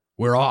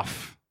We're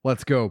off.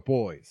 Let's go,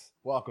 boys.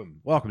 Welcome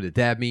to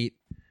Dab Meat.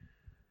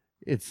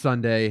 It's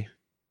Sunday,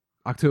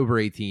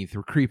 October 18th.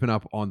 We're creeping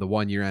up on the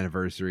 1 year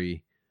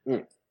anniversary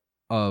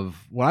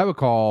of what I would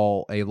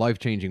call a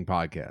life-changing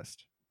podcast.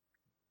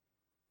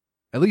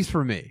 At least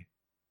for me.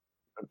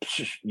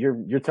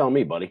 You're telling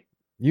me, buddy.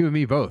 You and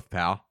me both,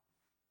 pal.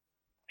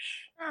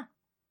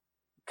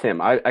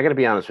 Tim, I got to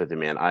be honest with you,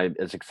 man.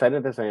 As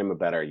excited as I am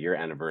about our year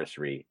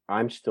anniversary,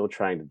 I'm still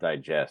trying to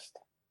digest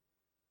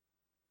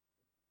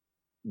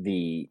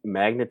the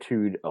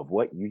magnitude of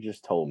what you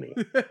just told me.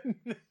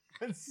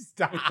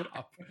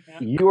 Stop.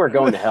 You are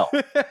going to hell.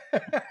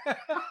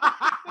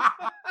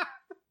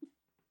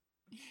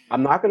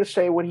 I'm not going to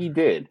say what he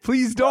did.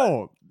 Please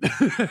don't.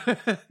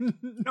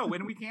 No,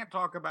 when we can't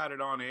talk about it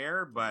on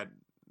air, but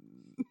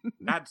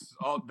that's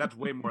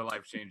way more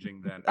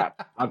life-changing than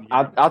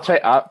I'll tell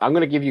you, I'm going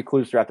to give you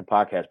clues throughout the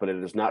podcast, but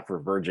it is not for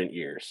virgin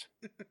ears.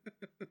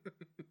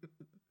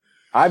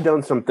 I've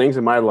done some things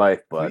in my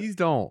life, but please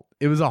don't.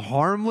 It was a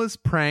harmless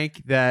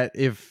prank that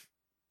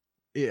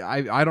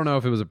I don't know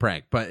if it was a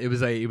prank, but it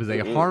was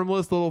a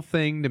harmless little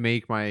thing to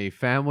make my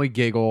family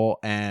giggle,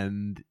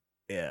 and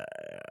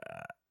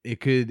it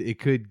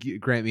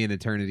could grant me an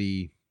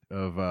eternity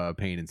of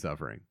pain and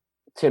suffering.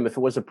 Tim, if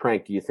it was a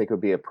prank, do you think it would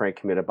be a prank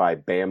committed by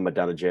Bam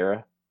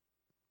Madonna?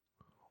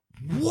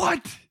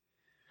 What?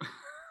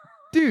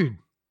 Dude.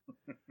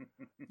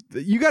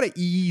 You got to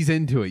ease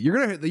into it. You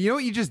know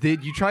what you just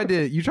did? You tried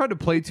to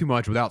play too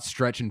much without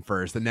stretching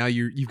first, and now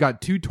you've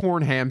got 2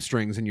 torn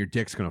hamstrings and your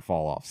dick's going to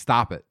fall off.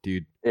 Stop it,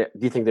 dude. Yeah, do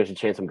you think there's a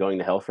chance I'm going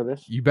to hell for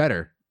this? You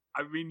better.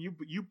 I mean,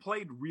 you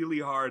played really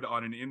hard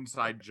on an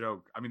inside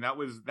joke. I mean, that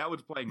was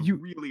playing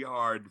really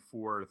hard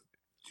for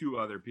 2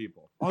 other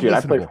people. Dude,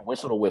 I played from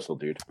whistle to whistle,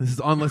 dude. This is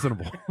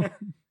unlistenable.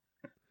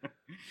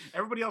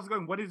 Everybody else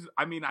going, what is...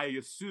 I mean, I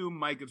assume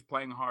Mike is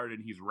playing hard,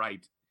 and he's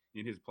right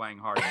in his playing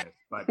hardness,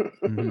 but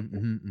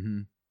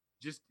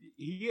just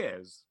he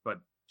is. But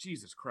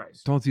Jesus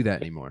Christ, don't do that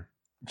anymore.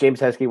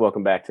 James Heskey,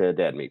 welcome back to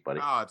Dad Meat, buddy.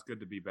 Oh, it's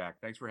good to be back.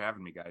 Thanks for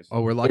having me, guys.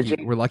 Oh, we're lucky.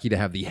 We're lucky to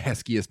have the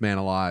heskiest man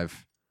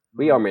alive.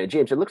 We are, man.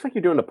 James, it looks like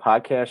you're doing a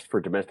podcast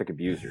for domestic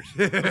abusers.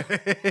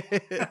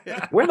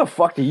 Where the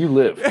fuck do you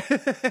live?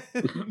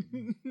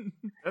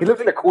 He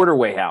lives in a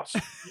quarter-way house.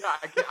 Yeah,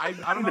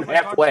 I don't know.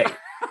 Halfway.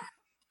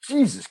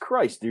 Jesus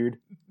Christ, dude.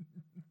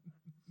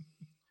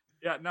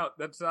 Yeah, no,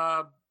 that's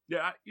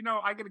yeah, you know,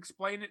 I can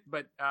explain it,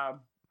 but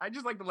I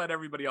just like to let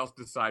everybody else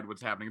decide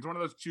what's happening. It's one of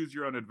those choose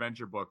your own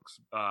adventure books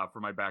for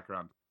my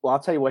background. Well, I'll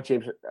tell you what,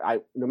 James,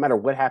 no matter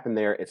what happened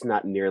there, it's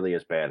not nearly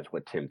as bad as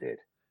what Tim did.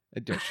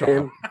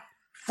 Tim,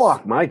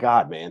 fuck, my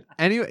God, man.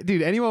 Anyway,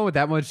 dude, anyone with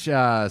that much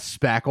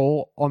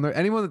spackle on their,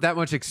 anyone with that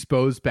much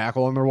exposed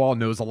spackle on their wall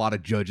knows a lot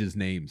of judges'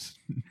 names.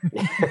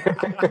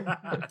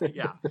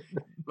 Yeah,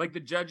 like the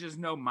judges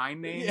know my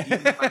name,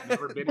 even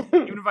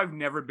if I've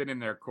never been in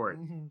their court.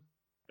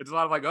 It's a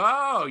lot of like,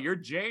 oh, you're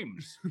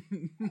James.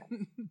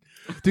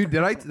 Dude,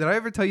 did I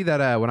ever tell you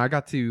that when I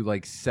got to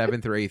like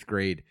 7th or 8th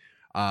grade,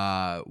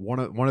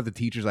 one of the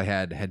teachers I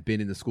had been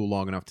in the school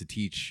long enough to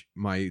teach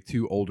my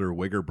 2 older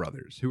Wigger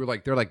brothers, who were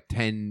they're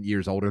 10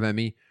 years older than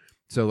me.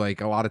 So like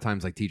a lot of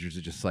times like teachers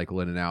would just cycle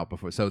in and out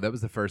before. So that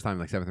was the first time,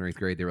 like 7th or 8th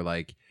grade, they were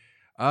like,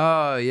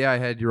 oh yeah, I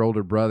had your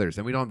older brothers,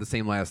 and we don't have the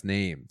same last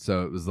name.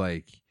 So it was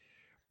like,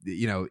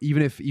 you know,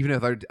 even if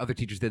other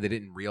teachers did, they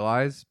didn't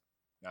realize.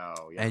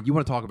 Oh, yeah. And you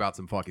want to talk about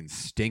some fucking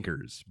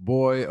stinkers.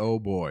 Boy, oh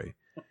boy.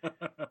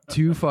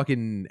 2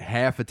 fucking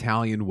half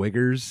Italian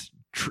Wiggers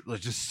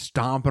just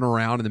stomping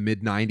around in the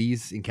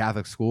mid-90s in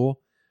Catholic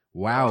school.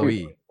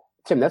 Wowee.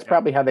 Tim, that's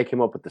probably how they came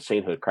up with the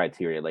sainthood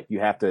criteria. Like, you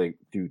have to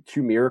do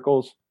 2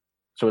 miracles.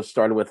 So it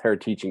started with her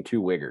teaching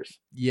 2 Wiggers.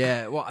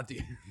 Yeah, well,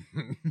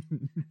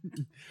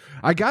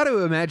 I got to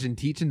imagine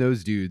teaching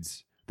those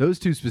dudes, those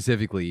 2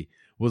 specifically,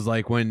 was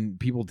like when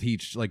people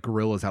teach like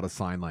gorillas how to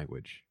sign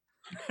language.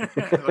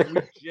 Like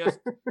we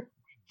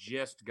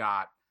just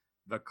got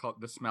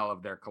the smell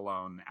of their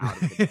cologne out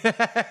of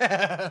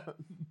it.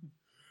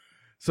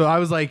 So I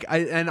was like,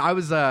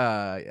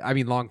 I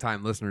mean,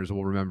 longtime listeners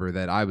will remember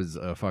that I was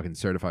a fucking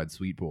certified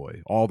sweet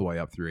boy all the way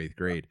up through 8th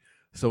grade.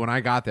 So when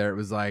I got there, it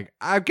was like,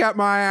 I've got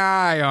my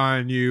eye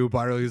on you.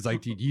 But I was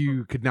like, dude,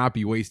 you could not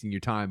be wasting your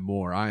time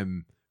more.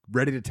 I'm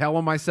ready to tell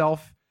on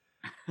myself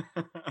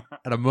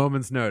at a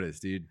moment's notice,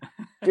 dude.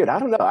 Dude, I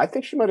don't know. I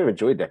think she might have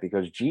enjoyed that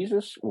because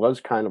Jesus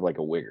was kind of like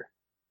a Wigger.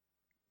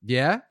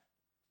 Yeah?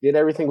 Did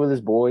everything with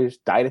his boys,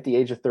 died at the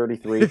age of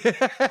 33.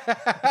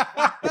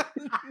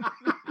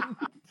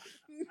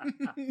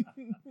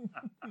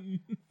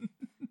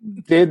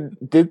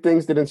 did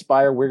things that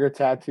inspire Wigger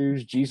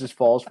tattoos. Jesus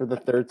falls for the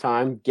 3rd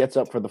time, gets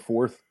up for the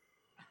 4th.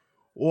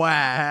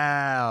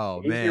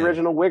 Wow, He's man. the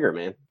original Wigger,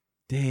 man.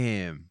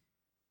 Damn.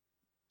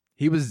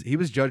 He was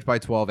judged by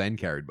 12 and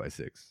carried by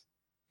 6.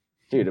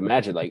 Dude,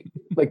 imagine like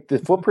the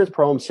Footprints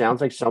poem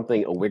sounds like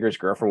something a Wigger's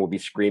girlfriend will be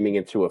screaming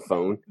into a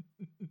phone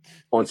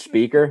on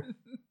speaker,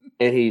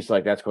 and he's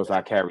like, "That's because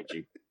I carried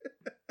you.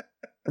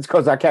 That's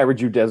because I carried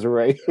you,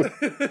 Desiree."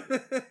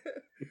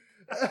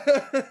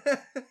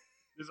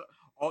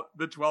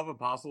 the 12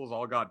 apostles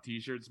all got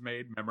T-shirts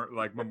made,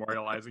 like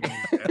memorializing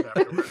his death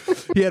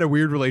afterwards. He had a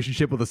weird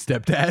relationship with a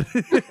stepdad.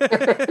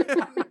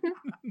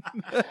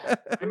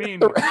 I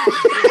mean,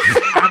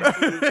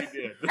 absolutely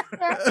did.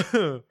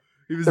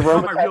 He was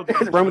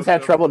The Romans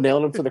had trouble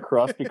nailing him to the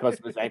cross because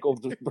of his ankle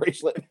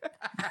bracelet.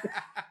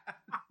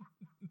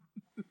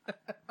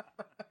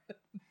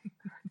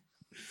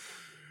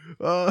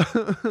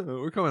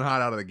 We're coming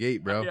hot out of the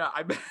gate, bro. Yeah,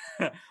 I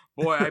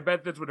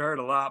bet this would hurt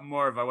a lot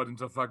more if I wasn't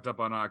so fucked up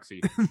on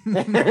Oxy.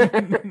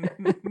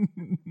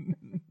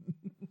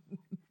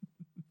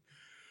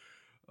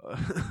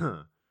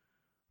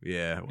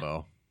 Yeah,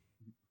 well.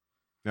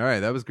 All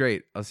right, that was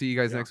great. I'll see you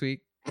guys next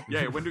week.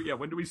 Yeah, when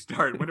do we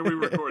start? When do we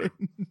record?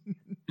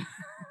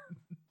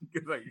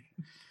 Like,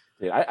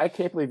 Dude, I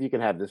can't believe you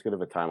can have this good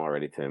of a time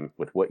already, Tim,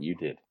 with what you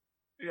did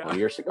yeah. on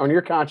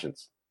your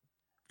conscience.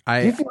 Do you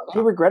I feel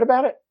any regret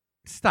about it?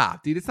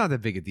 stop, dude. It's not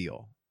that big a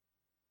deal.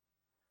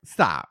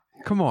 Stop.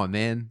 Come on,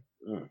 man.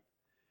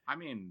 I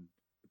mean,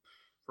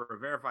 for a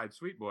verified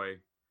sweet boy,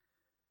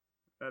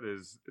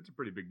 it's a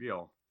pretty big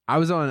deal. I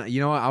was on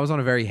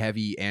a very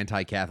heavy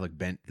anti-Catholic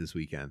bent this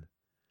weekend.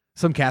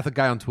 Some Catholic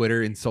guy on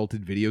Twitter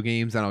insulted video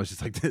games, and I was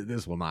just like,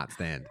 this will not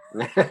stand.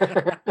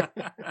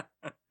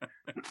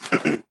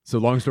 So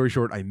long story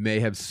short, I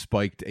may have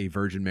spiked a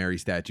Virgin Mary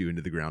statue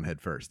into the ground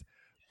head first.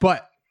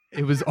 But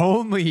it was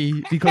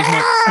only because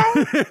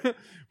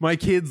my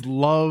kids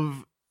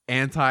love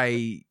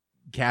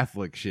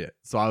anti-Catholic shit.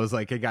 So I was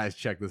like, hey guys,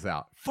 check this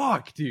out.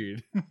 Fuck,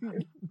 dude.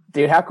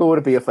 Dude, how cool would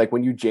it be if, like,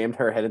 when you jammed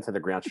her head into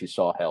the ground, she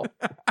saw hell?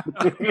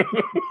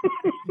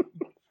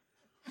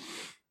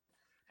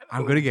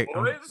 I'm gonna get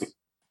Boys?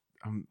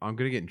 I'm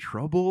gonna get in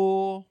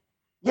trouble.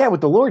 Yeah, with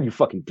the Lord, you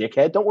fucking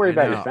dickhead. Don't worry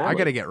about your family. I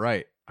gotta get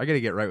right. I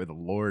gotta get right with the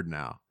Lord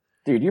now.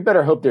 Dude, you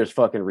better hope there's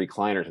fucking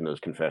recliners in those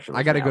confessions.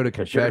 I gotta go to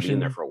because you're gonna be in confession.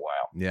 there for a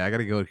while. Yeah, I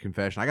gotta go to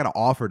confession. I gotta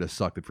offer to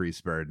suck the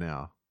priest's bird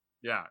now.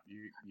 Yeah,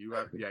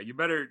 you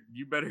better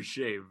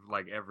shave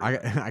like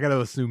everything. I gotta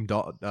assume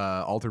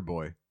altar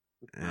boy.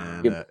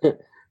 And,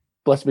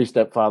 Bless me,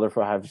 stepfather,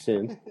 for I have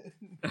sinned.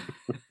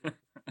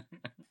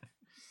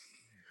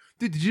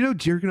 dude, did you know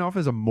jerking off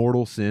is a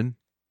mortal sin?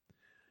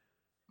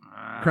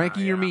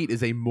 Cranking your meat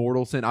is a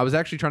mortal sin. I was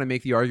actually trying to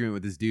make the argument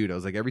with this dude. I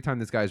was like, every time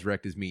this guy's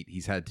wrecked his meat,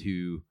 he's had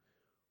to.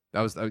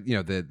 That was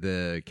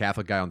the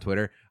Catholic guy on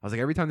Twitter. I was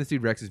like, every time this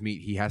dude wrecks his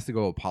meat, he has to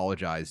go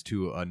apologize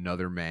to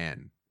another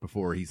man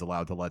before he's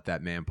allowed to let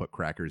that man put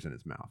crackers in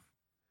his mouth.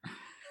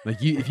 Like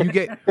if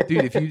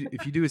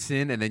you do a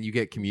sin and then you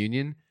get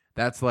communion,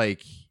 that's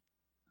like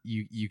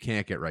you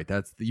can't get right.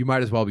 You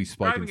might as well be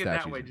spiking Describing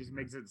statues. it that way just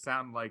makes it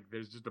sound like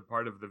there's just a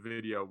part of the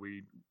video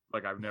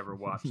I've never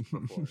watched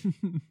before.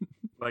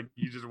 Like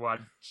you just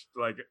watch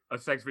like a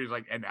sex video,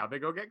 like, and now they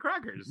go get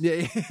crackers.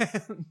 Yeah.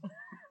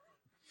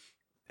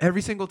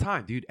 Every single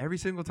time, dude. Every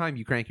single time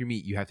you crank your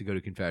meat, you have to go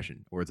to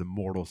confession, or it's a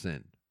mortal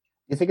sin.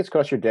 You think it's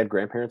because your dead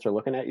grandparents are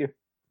looking at you?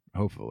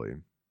 Hopefully,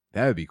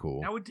 that would be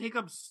cool. That would take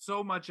up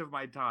so much of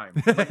my time.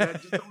 Like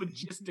just the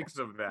logistics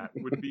of that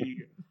would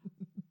be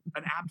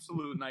an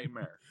absolute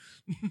nightmare.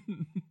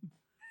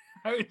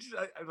 I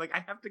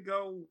have to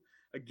go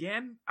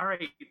again. All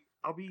right,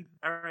 I'll be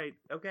all right.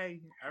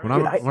 Okay. All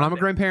When right. I'm a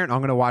grandparent, I'm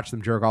gonna watch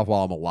them jerk off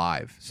while I'm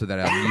alive, so that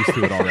I'm used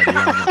to it already when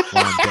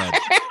I'm dead.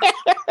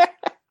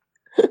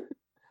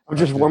 I'm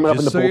just warming up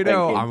in the so bullpen. you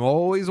know, kid. I'm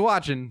always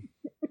watching.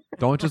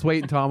 Don't just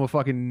wait until I'm a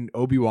fucking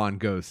Obi-Wan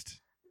ghost.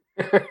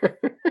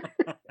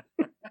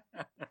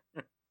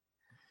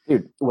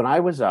 Dude, when I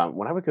would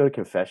go to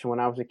confession when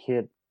I was a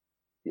kid,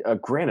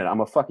 granted,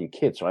 I'm a fucking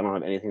kid, so I don't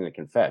have anything to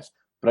confess.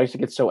 But I used to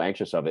get so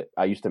anxious of it.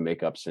 I used to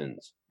make up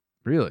sins.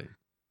 Really?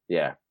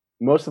 Yeah,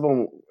 most of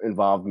them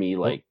involved me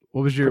like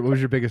What was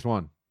your biggest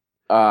one?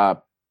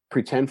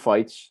 pretend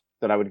fights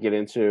that I would get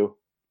into,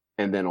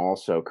 and then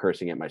also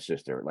cursing at my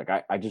sister. Like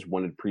I just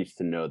wanted priests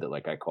to know that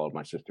like I called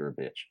my sister a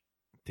bitch.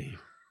 Damn.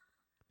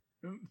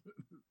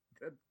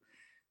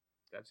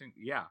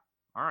 Yeah.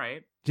 All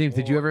right. James,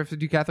 did you ever have to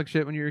do Catholic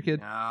shit when you were a kid?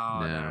 No.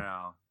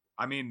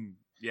 I mean,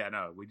 yeah,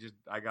 no.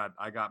 I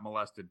got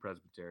molested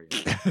Presbyterian.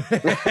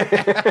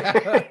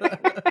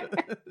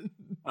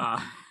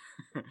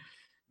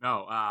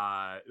 No.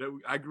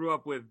 I grew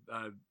up with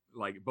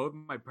like both of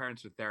my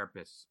parents are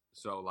therapists,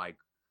 so like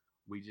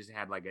we just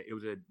had like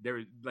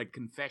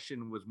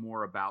confession was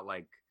more about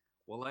like,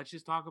 well, let's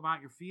just talk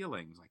about your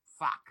feelings. Like,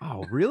 fuck.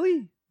 Oh,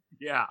 really?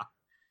 Yeah.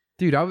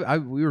 Dude,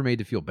 we were made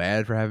to feel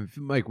bad for having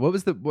Mike. What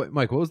was the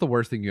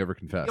worst thing you ever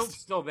confessed? Guilt's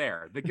still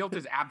there. The guilt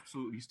is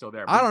absolutely still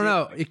there. I don't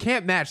know. It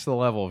can't match the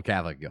level of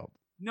Catholic guilt.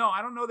 No,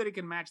 I don't know that it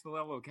can match the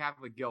level of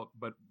Catholic guilt,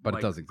 but But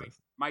like, it does exist.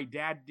 My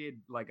dad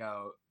did like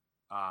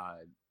one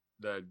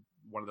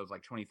of those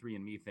like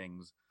 23andMe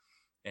things,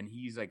 and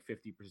he's like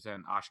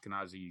 50%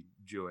 Ashkenazi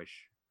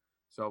Jewish.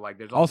 So like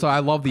there's Also, I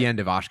love the end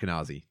of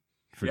Ashkenazi.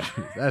 Yeah.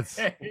 That's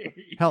Yeah.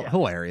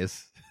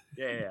 hilarious.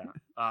 Yeah.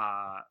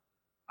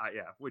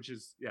 Yeah, which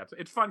is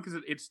it's fun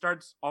because it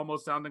starts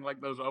almost sounding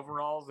like those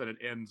overalls and it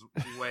ends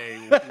way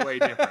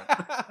different.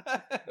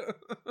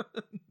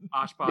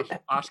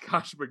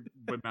 Oshkosh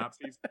but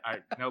Nazis.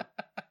 Nope,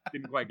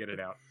 didn't quite get it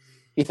out.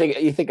 You think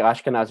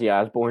Ashkenazi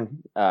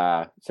Osborne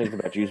sings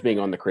about Jews being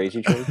on the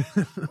crazy train?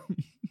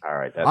 All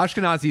right, that's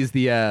Ashkenazi is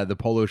the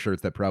polo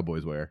shirts that Proud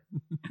Boys wear.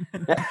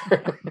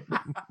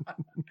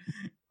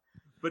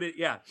 But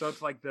so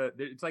it's like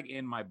it's like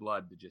in my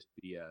blood to just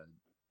be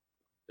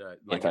like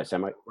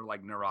anti-Semite. We're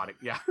like neurotic.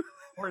 Yeah,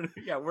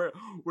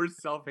 we're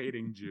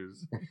self-hating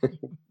Jews.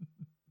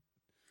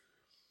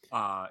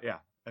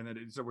 And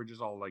then so we're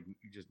just all like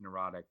just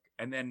neurotic.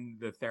 And then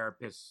the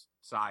therapist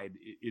side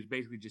is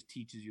basically just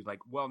teaches you like,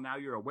 well, now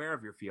you're aware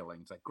of your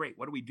feelings. Like, great,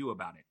 what do we do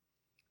about it?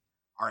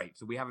 All right,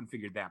 so we haven't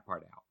figured that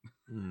part out.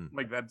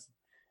 Like that's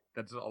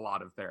a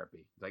lot of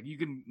therapy. Like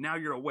now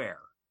you're aware.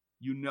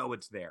 You know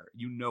it's there.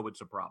 You know it's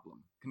a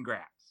problem.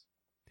 Congrats.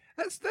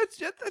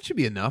 That should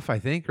be enough, I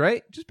think,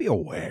 right? Just be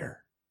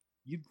aware.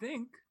 You'd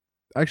think.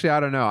 Actually, I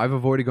don't know. I've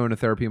avoided going to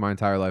therapy my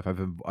entire life.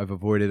 I've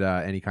avoided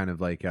any kind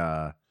of like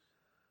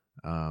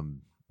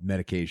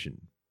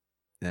medication,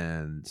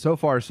 and so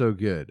far so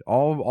good.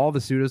 All the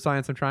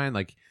pseudoscience I'm trying,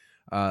 like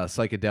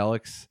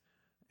psychedelics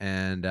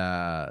and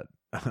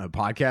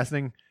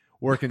podcasting,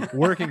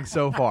 working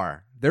so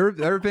far.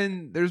 There's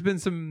been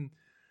some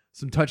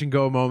touch and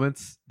go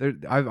moments.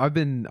 I've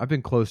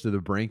been close to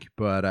the brink,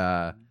 but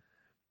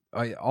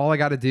all I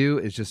got to do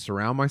is just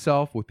surround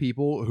myself with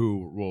people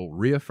who will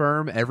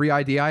reaffirm every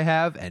idea I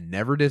have and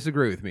never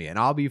disagree with me, and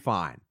I'll be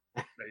fine.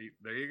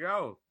 There you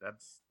go.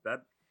 That's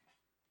that.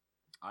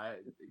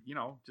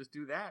 Just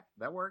do that.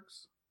 That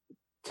works.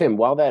 Tim,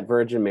 while that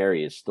Virgin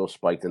Mary is still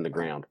spiked in the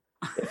ground,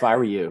 if I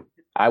were you,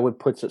 I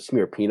would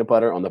smear peanut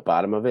butter on the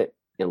bottom of it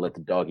and let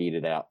the dog eat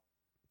it out.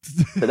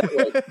 So that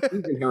way,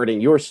 he's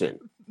inheriting your sin.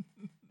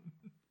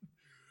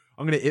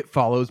 I'm gonna It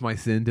Follows my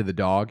sin to the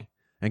dog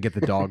and get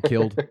the dog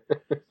killed.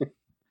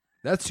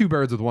 That's 2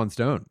 birds with 1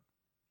 stone.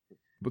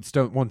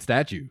 One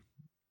statue.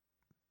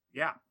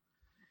 Yeah.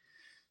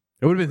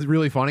 It would have been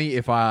really funny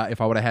if I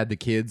would have had the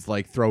kids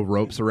like throw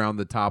ropes around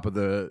the top of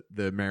the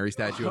Mary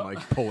statue and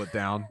like pull it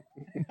down.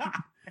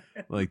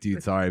 Like,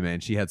 dude, sorry, man.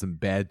 She had some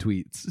bad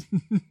tweets.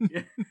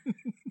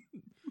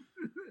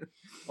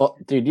 Well,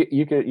 dude,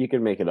 you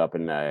could make it up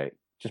and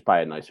just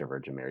buy a nicer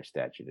Virgin Mary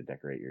statue to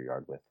decorate your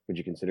yard with. Would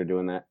you consider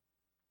doing that?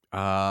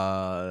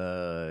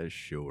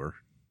 Sure.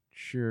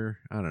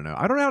 I don't know.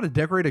 I don't know how to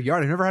decorate a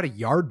yard. I've never had a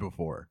yard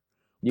before.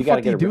 You got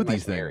to get a real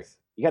nice Mary.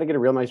 You got to get a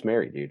real nice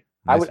Mary, dude.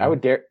 Nice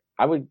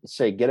I would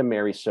say get a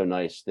Mary so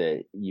nice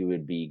that you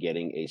would be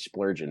getting a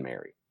splurgeon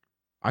Mary.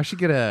 I should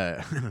get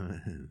a.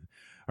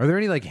 Are there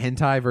any like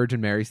hentai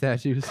Virgin Mary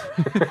statues?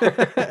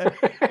 Are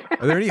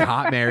there any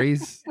hot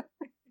Marys?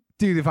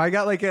 Dude, if I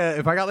got like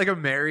a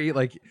Mary,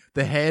 like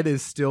the head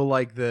is still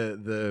like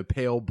the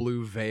pale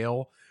blue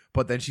veil,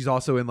 but then she's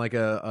also in like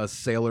a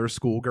sailor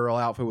schoolgirl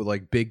outfit with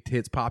like big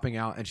tits popping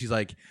out, and she's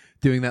like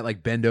doing that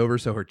like bend over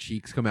so her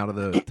cheeks come out of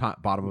the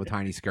bottom of a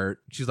tiny skirt.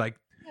 She's like,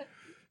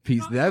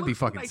 that'd be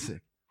fucking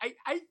sick.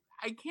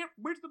 I can't.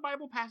 Where's the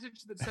Bible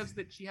passage that says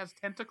that she has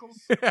tentacles?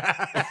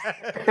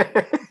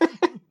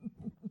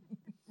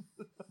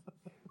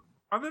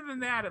 Other than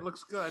that, it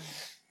looks good.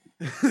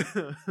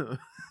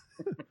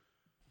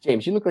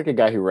 James, you look like a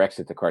guy who wrecks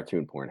at the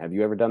cartoon porn. Have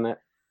you ever done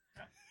that?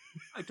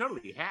 I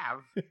totally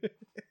have.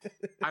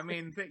 I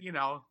mean,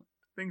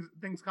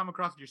 things come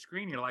across your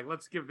screen. You're like,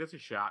 let's give this a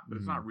shot, but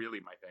it's not really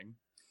my thing.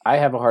 I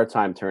have a hard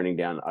time turning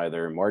down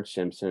either Marge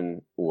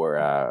Simpson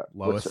or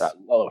Lois.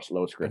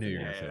 Lois Griffin. I knew you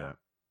were gonna say that.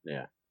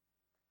 Yeah.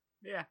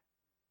 Yeah.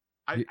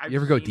 You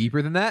ever go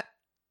deeper than that?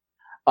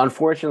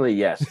 Unfortunately,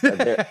 yes.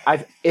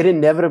 It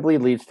inevitably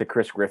leads to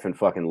Chris Griffin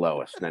fucking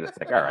Lois. And then it's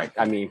like, all right.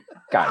 I mean,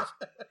 guys,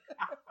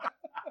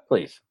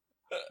 please.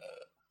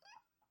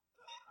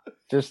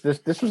 This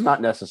was not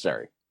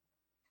necessary.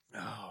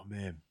 Oh,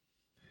 man.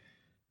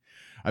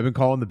 I've been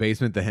calling the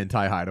basement the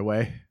hentai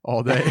hideaway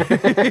all day.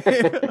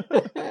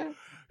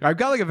 I've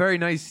got like a very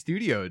nice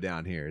studio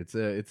down here.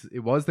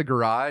 It was the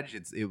garage.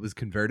 It was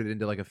converted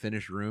into like a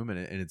finished room, and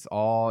it's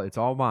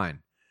all mine.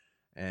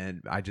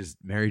 And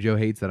Mary Jo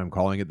hates that I'm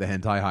calling it the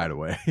hentai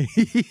hideaway.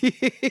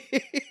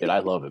 Dude, I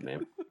love it,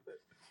 man.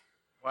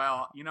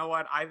 Well, you know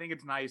what? I think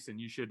it's nice, and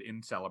you should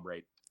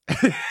celebrate.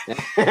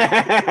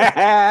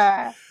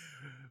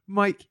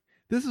 Mike,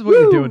 this is what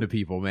you're doing to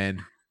people,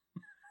 man.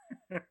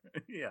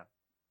 Yeah.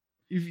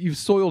 You've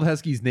soiled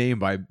Heskey's name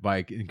by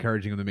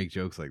encouraging him to make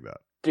jokes like that.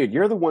 Dude,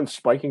 you're the one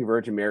spiking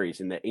Virgin Marys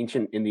in the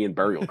ancient Indian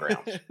burial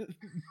grounds.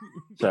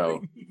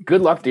 So good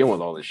luck dealing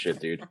with all this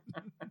shit, dude.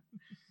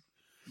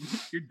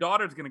 Your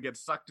daughter's going to get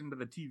sucked into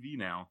the TV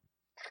now.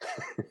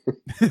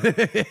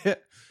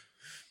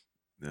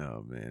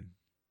 Oh, man.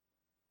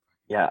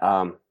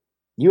 Yeah.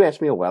 You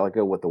asked me a while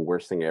ago what the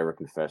worst thing I ever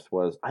confessed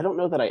was. I don't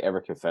know that I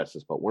ever confessed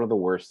this, but one of the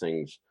worst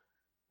things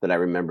that I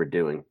remember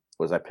doing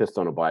was I pissed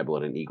on a Bible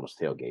at an Eagles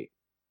tailgate.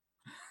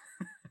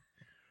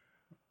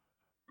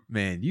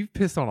 Man, you've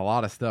pissed on a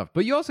lot of stuff,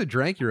 but you also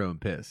drank your own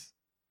piss.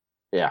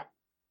 Yeah.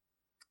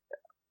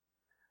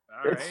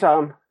 All It's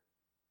right.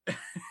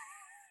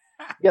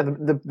 Yeah,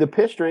 the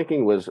piss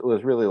drinking was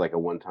really like a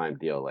one-time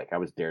deal. Like I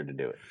was dared to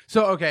do it.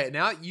 So okay,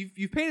 now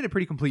you've painted a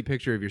pretty complete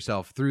picture of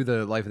yourself through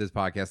the life of this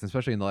podcast, and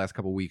especially in the last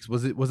couple of weeks.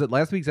 Was it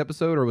last week's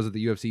episode or was it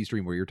the UFC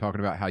stream where you were talking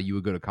about how you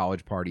would go to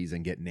college parties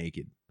and get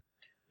naked?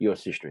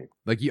 UFC stream.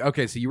 Like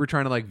okay, so you were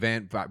trying to like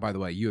vent. By the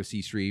way,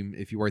 UFC stream.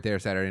 If you weren't there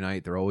Saturday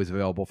night, they're always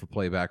available for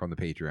playback on the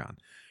Patreon.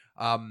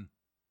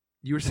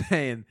 You were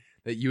saying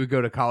that you would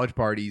go to college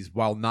parties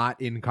while not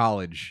in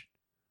college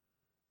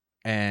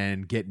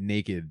and get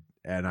naked,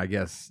 and I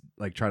guess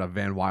like try to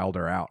Van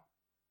Wilder out.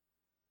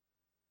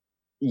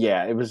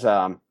 Yeah, it was.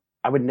 I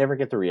would never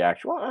get the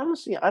reaction. Well,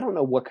 honestly, I don't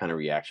know what kind of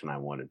reaction I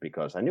wanted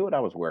because I knew what I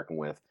was working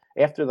with.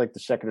 After like the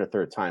second or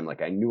third time,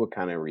 like I knew what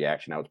kind of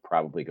reaction I was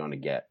probably going to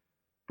get,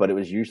 but it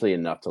was usually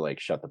enough to like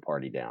shut the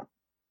party down.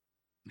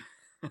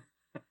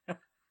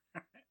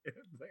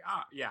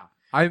 Yeah.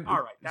 All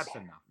right, that's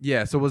enough.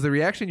 Yeah. So was the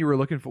reaction you were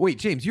looking for? Wait,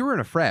 James, you were in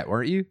a frat,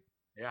 weren't you?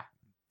 Yeah.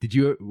 Did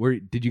you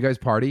guys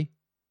party?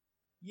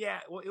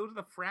 Yeah. Well, it was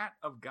the frat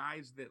of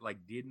guys that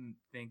like didn't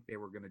think they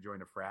were going to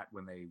join a frat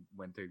when they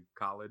went to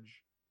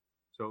college.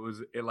 So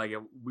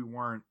we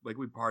weren't like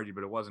we partied,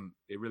 but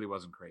it really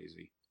wasn't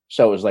crazy.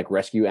 So it was like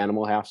Rescue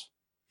Animal House.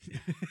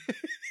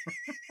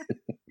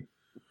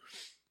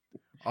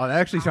 Oh,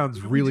 that actually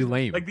sounds really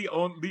lame. Like the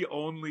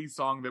only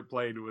song that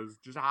played was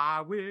just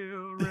 "I Will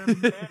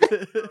Remember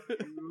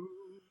You."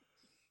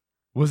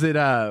 Was it?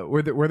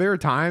 Were there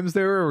times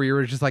there where you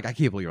were just like, I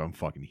can't believe I'm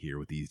fucking here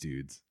with these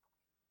dudes?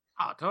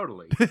 Oh,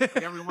 totally. Like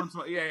every once in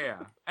a while,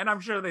 yeah. And I'm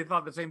sure they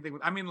thought the same thing.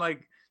 I mean,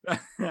 like,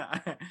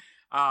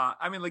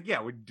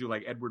 yeah, we'd do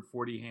like Edward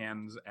 40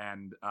 hands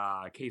and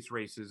case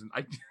races, and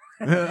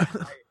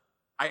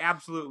I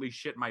absolutely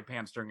shit my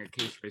pants during a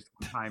case race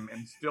one time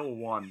and still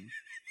won.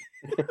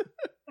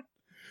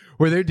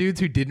 Were there dudes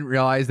who didn't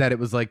realize that it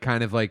was like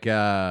kind of like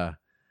a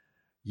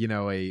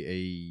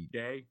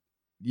gay?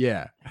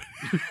 Yeah.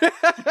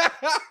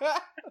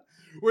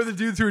 Were the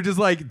dudes who were just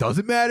like,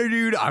 doesn't matter,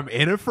 dude. I'm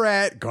in a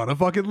frat, gonna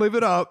fucking live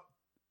it up.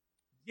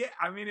 Yeah,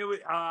 I mean it was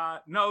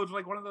no, it was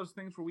like one of those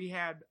things where we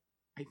had,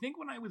 I think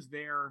when I was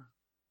there,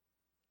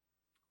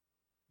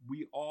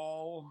 we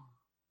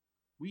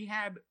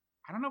had,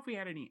 I don't know if we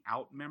had any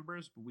out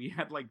members, but we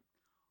had like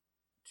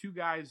two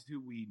guys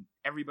who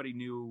everybody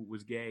knew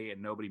was gay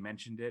and nobody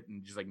mentioned it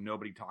and just like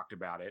nobody talked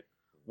about it.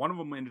 One of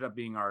them ended up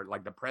being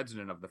the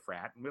president of the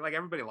frat, and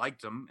everybody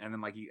liked him, and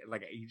then he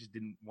just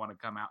didn't want to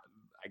come out,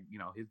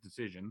 his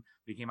decision.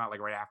 But he came out like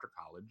right after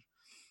college.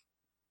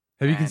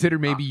 Have you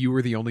considered maybe you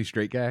were the only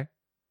straight guy?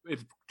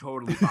 It's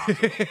totally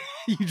possible.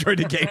 You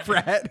joined a gay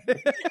frat.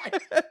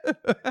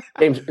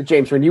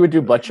 James, when you would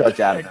do butt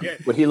shots out of him,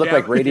 would he look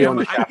like Radio on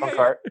the shopping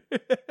cart?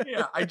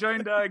 Yeah, I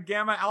joined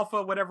Gamma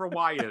Alpha, whatever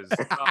Y is.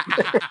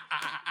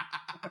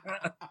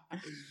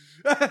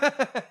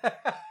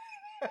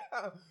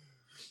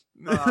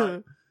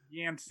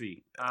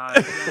 Yancey.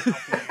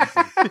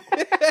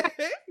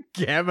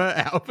 Gamma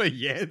Alpha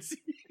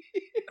Yancey.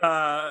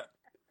 Yeah.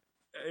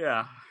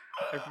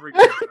 I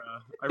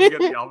forget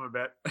the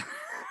alphabet.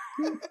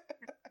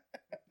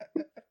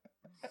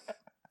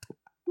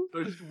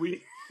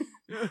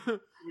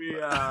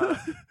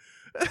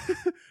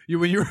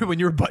 When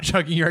you were butt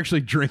chugging, you're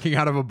actually drinking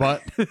out of a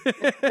butt.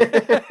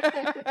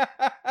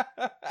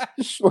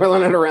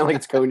 Swirling it around like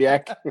it's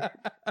cognac.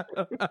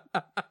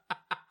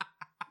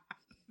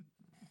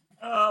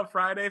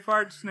 Friday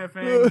fart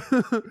sniffing.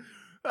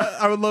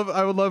 I would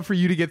love for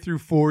you to get through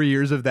 4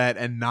 years of that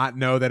and not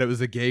know that it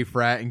was a gay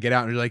frat and get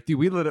out and you're like, dude,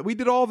 we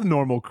did all the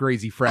normal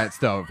crazy frat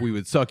stuff. We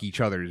would suck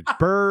each other's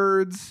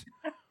birds.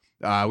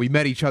 We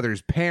met each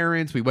other's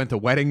parents. We went to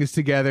weddings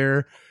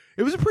together.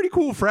 It was a pretty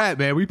cool frat,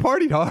 man. We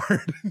partied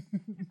hard.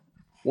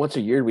 Once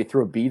a year, we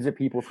throw beads at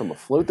people from a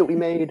float that we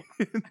made.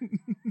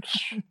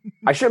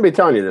 I shouldn't be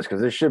telling you this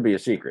because this should be a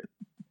secret.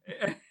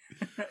 Yeah,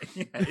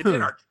 it's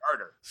in our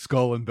charter.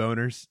 Skull and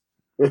boners.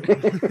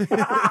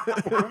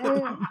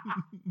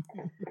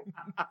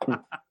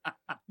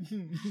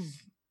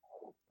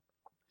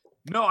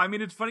 No, I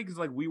mean it's funny because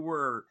like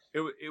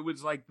it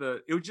was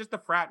just the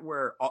frat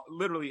where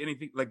literally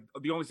anything, like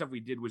the only stuff we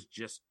did was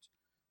just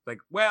like,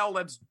 well,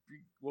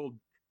 we'll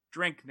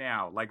drink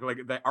now. Like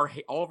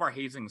all of our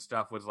hazing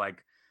stuff was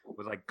like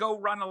go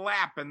run a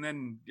lap and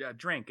then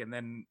drink, and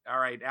then all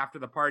right, after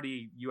the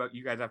party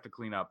you guys have to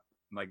clean up.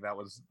 Like that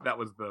was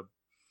the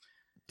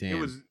damn.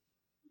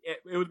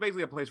 It was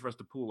basically a place for us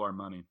to pool our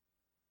money.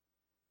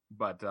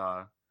 But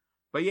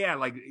yeah,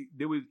 like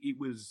it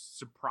was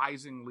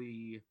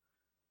surprisingly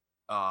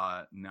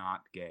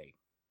not gay.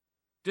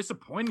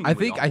 Disappointingly.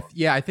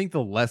 I think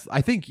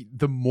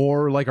the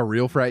more like a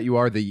real frat you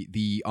are,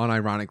 the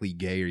unironically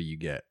gayer you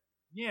get.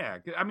 Yeah,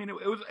 I mean it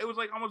was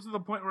like almost to the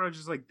point where I was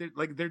just like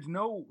there's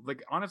no,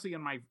 like, honestly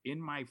in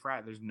my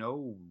frat there's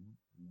no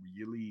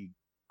really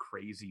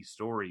crazy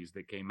stories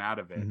that came out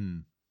of it. Mm-hmm.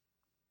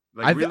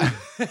 Like really,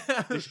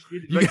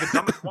 the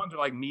dumbest ones are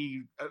like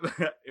me.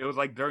 It was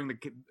like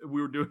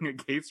we were doing a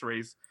case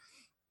race,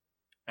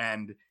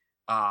 and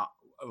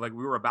like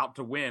we were about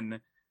to win.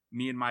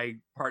 Me and my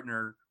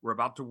partner were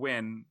about to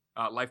win,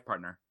 life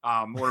partner.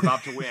 We're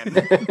about to win.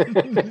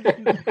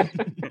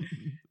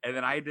 And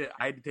then I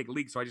had to take a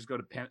leak, so I just go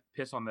to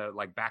piss on the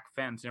like back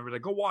fence, and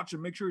everybody's like, "Go watch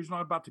him, make sure he's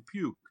not about to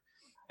puke."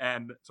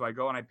 And so I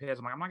go and I piss.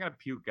 I'm like, "I'm not gonna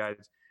puke,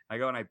 guys." I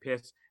go and I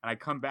piss, and I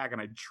come back and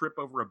I trip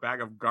over a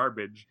bag of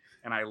garbage,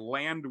 and I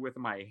land with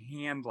my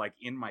hand like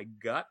in my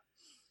gut.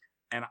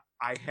 And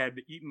I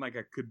had eaten like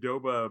a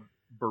Qdoba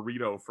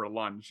burrito for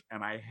lunch,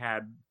 and I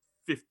had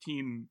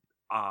 15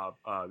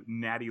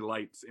 natty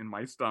lights in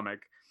my stomach,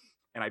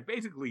 and I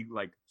basically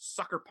like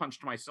sucker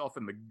punched myself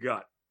in the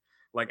gut,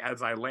 like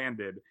as I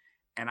landed.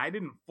 And I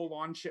didn't full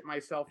on shit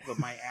myself, but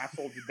my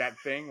asshole did that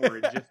thing where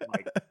it just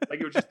like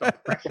it was just the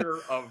pressure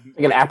of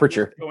like an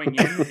aperture going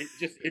in.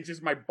 It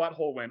just my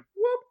butthole went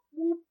whoop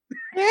whoop.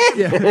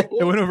 Yeah,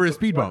 it went over a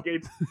speed bump.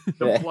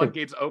 The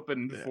floodgates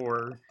opened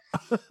for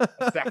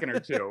a second or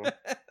two.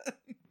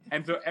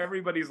 And so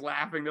everybody's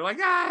laughing. They're like,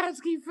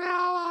 Hesky fell.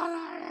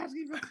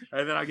 Hesky fell.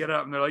 And then I get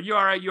up and they're like, you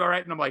all right? You all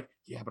right? And I'm like,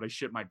 yeah, but I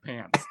shit my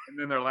pants. And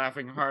then they're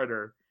laughing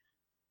harder.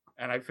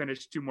 And I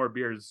finished 2 more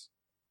beers,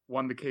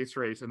 won the case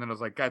race. And then I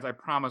was like, guys, I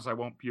promise I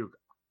won't puke.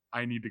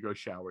 I need to go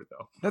shower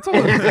though.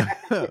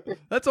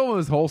 That's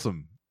almost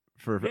wholesome.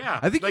 Yeah,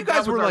 I think like, you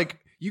guys were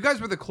you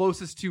guys were the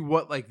closest to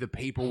what like the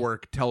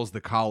paperwork tells the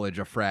college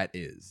a frat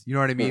is. You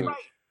know what I mean? Right.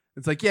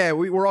 It's like, yeah,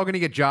 we're all going to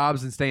get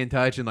jobs and stay in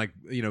touch and like,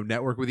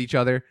 network with each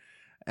other.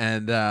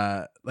 And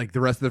like the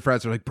rest of the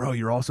frats are like, bro,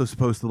 you're also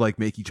supposed to like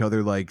make each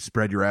other like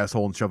spread your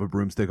asshole and shove a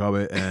broomstick up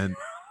it. And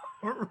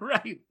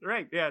right.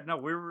 Yeah,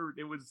 no,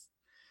 it was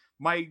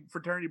my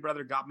fraternity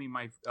brother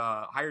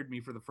hired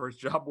me for the first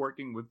job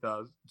working with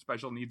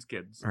special needs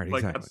kids. Right,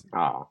 like exactly.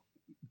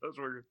 Those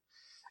were.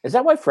 Is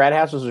that why frat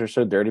houses are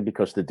so dirty?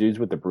 Because the dudes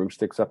with the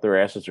broomsticks up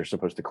their asses are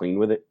supposed to clean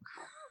with it?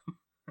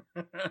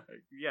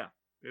 Yeah,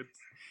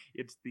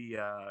 it's the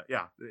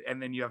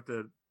and then you have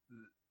to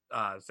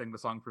sing the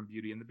song from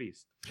Beauty and the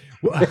Beast.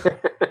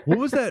 What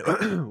was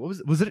that?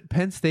 Was it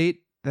Penn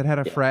State that had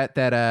a frat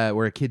that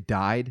where a kid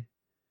died?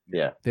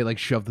 Yeah, they like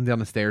shoved them down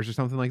the stairs or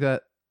something like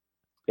that.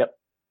 Yep.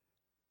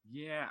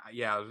 Yeah.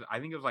 I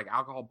think it was like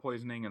alcohol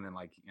poisoning, and then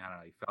like I don't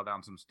know, he fell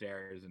down some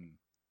stairs and.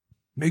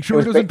 Make sure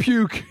he doesn't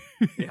puke.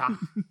 Yeah,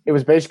 it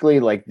was basically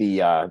like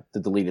the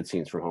deleted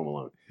scenes from Home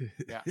Alone.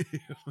 Yeah.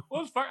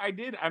 Well, it's fun.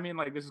 I mean,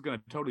 like this is going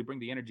to totally bring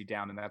the energy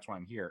down, and that's why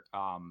I'm here.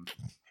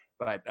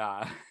 But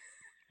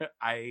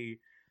I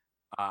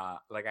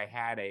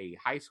had a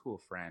high school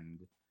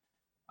friend,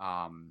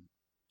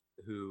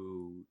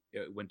 who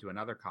went to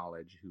another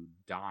college who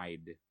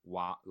died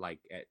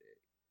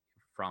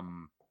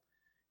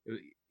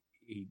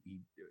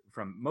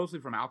mostly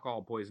from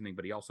alcohol poisoning,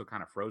 but he also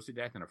kind of froze to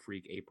death in a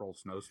freak April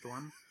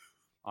snowstorm.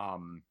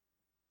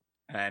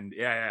 And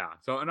yeah.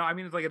 So no, I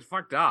mean it's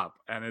fucked up,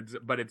 and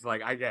it's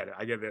like I get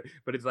it,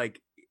 but it's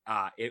like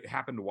it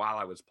happened while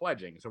I was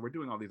pledging, so we're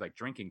doing all these like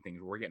drinking things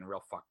where we're getting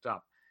real fucked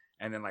up,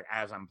 and then like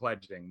as I'm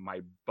pledging,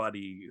 my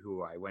buddy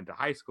who I went to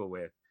high school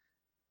with,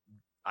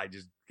 I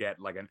just get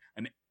like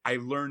I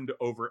learned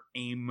over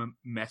AIM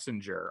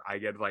Messenger. I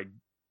get like.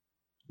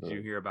 Did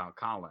you hear about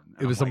Colin?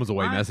 And it was someone's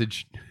away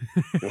message.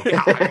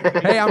 Yeah,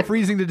 hey, I'm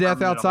freezing to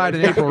death outside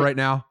in April right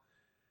now.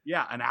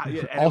 Yeah, and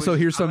also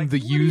here's some of the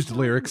used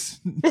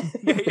lyrics.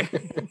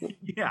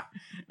 Yeah,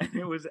 and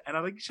it was, and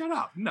I'm like, shut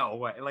up, no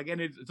way. Like, and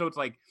it's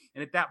like,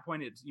 and at that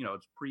point, it's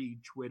it's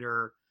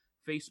pre-Twitter.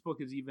 Facebook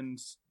is even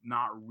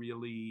not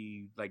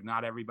really like,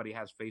 not everybody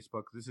has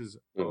Facebook. This is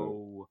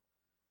 09,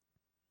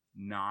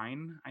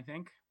 I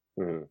think.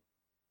 Mm-hmm.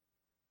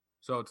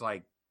 So it's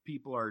like.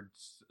 People are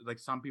like,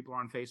 some people are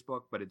on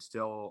Facebook, but it's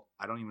still,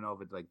 I don't even know if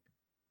it's like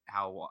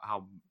how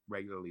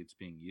regularly it's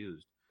being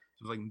used.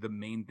 So it's like the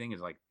main thing is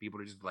like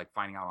people are just like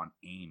finding out on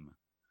AIM.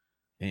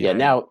 Yeah,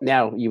 now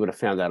you would have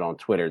found that on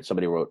Twitter, and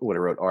somebody would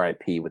have wrote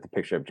R.I.P. with a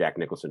picture of Jack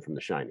Nicholson from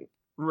The Shining.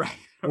 Right.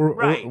 Or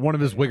one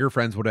of his Wigger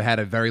friends would have had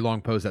a very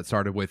long post that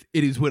started with,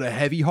 "It is with a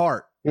heavy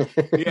heart."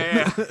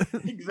 Yeah,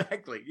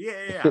 exactly.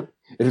 Yeah.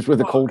 It is with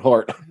a cold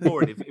heart.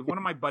 Lord, if one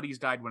of my buddies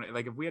died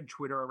if we had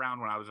Twitter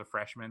around when I was a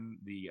freshman,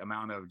 the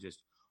amount of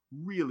just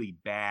really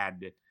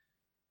bad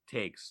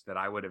takes that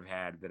I would have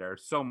had that are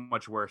so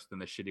much worse than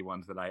the shitty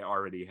ones that I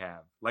already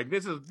have. Like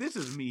this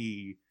is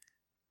me.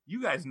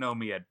 You guys know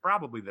me at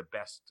probably the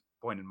best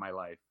point in my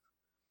life.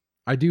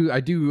 I do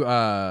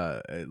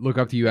look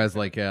up to you as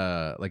like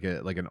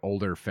an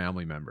older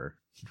family member.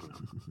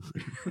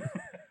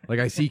 Like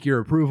I seek your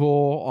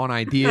approval on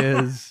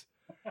ideas.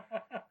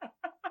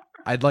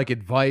 I'd like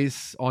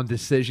advice on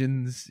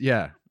decisions.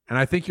 Yeah. And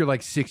I think you're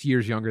like 6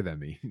 years younger than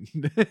me.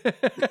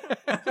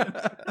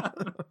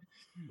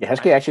 Yeah,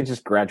 Hesky actually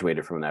just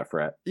graduated from that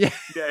frat. Yeah.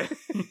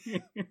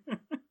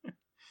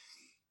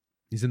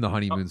 He's in the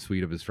honeymoon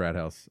suite of his frat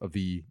house, of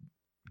the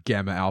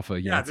Gamma Alpha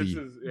Yancey.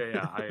 Yeah, this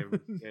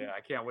is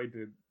I can't wait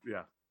to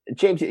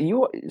James,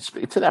 you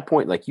to that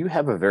point, like you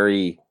have a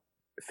very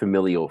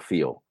familial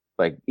feel.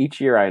 Like each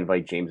year I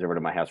invite James over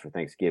to my house for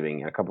Thanksgiving,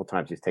 and a couple of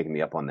times he's taken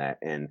me up on that,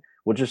 and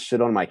we'll just sit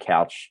on my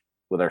couch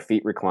with our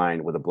feet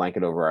reclined with a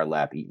blanket over our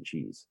lap eating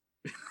cheese.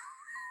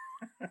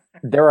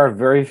 There are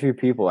very few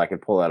people I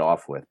could pull that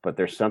off with, but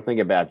there's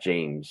something about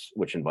James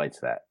which invites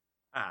that.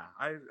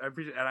 I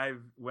appreciate,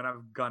 and when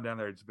I've gone down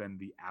there, it's been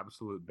the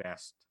absolute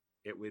best.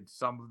 It with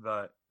some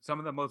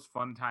of the most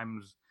fun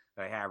times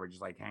that I have are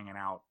just like hanging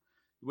out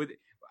with,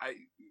 I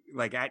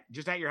like at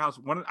your house.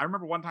 I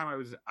remember one time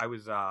I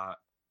was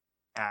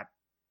at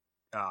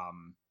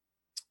um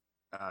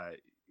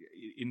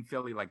in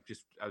Philly, like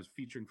just I was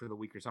featuring for the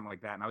week or something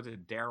like that, and I was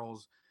at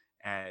Daryl's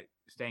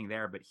staying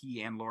there, but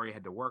he and Lori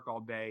had to work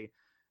all day.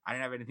 I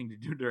didn't have anything to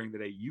do during the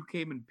day. You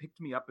came and picked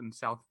me up in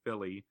South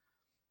Philly,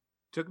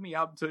 took me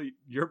out to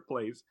your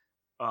place,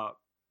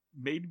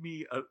 made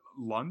me a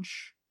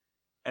lunch,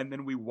 and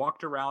then we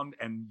walked around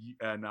and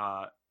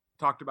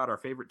talked about our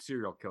favorite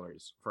serial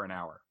killers for an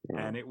hour.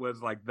 Yeah. And it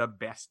was like the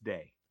best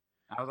day.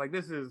 I was like,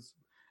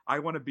 I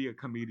want to be a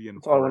comedian.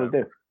 That's all I want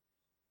to do.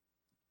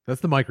 That's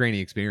the Mike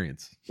Rainey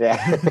experience. Yeah.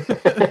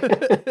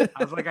 I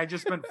was like, I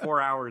just spent 4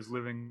 hours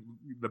living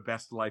the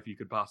best life you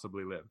could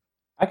possibly live.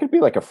 I could be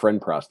like a friend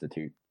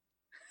prostitute.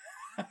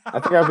 I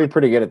think I'd be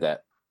pretty good at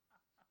that.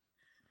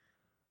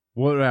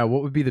 What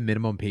would be the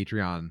minimum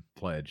Patreon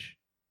pledge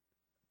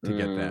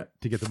to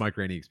get the Mike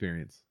Rainey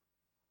experience?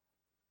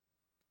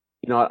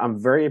 You know what? I'm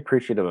very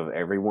appreciative of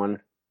everyone.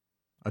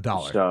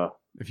 $1. So,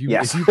 if you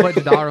yes. pledge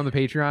 $1 on the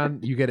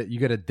Patreon, you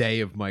get a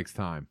day of Mike's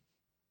time.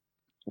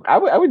 I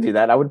would do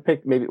that. I would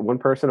pick maybe one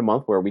person a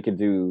month where we could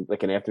do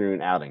like an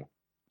afternoon outing,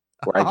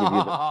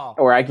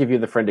 where I give you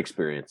the friend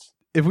experience.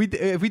 If we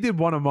did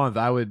one a month,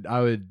 I would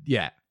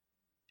yeah.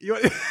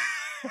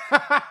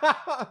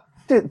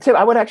 Dude, Tim,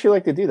 I would actually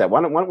like to do that.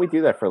 Why don't we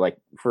do that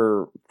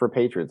for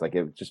patrons? Like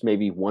if just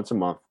maybe once a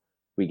month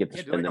we get to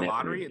spend like an a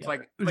lottery. afternoon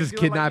It's together. just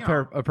kidnap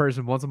a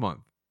person once a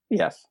month.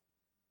 Yes,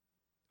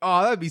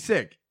 Oh, that'd be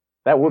sick.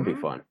 that would be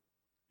fun.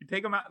 You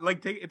take them out,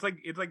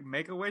 it's like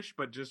Make-A-Wish,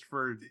 but just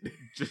I'm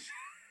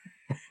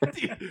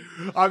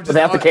just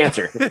Without the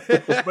cancer.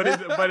 but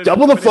it's,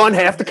 Double the fun,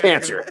 half the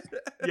cancer.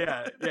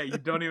 Yeah, you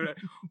don't even.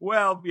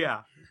 Well,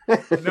 yeah.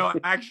 No,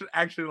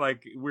 actually,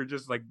 like we're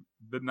just like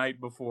the night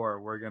before,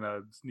 we're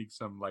gonna sneak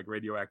some like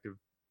radioactive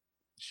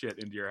shit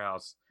into your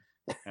house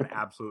and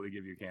absolutely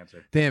give you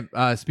cancer. Damn.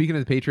 Speaking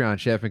of the Patreon,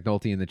 Chef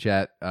McNulty in the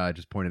chat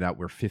just pointed out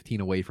we're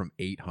 15 away from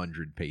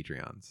 800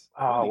 Patreons.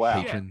 Oh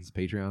wow!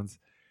 Patreons,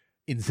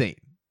 insane.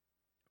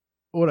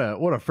 What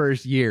a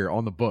first year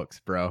on the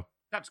books, bro.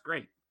 That's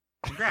great.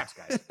 Congrats,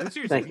 guys.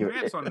 Seriously, Thank you.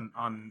 congrats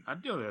on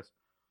doing this.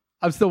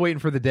 I'm still waiting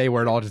for the day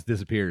where it all just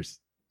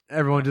disappears.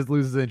 Everyone just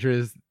loses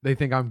interest. They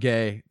think I'm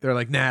gay. They're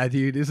like, nah,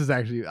 dude, this is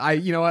actually,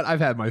 you know what? I've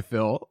had my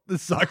fill.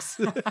 This sucks.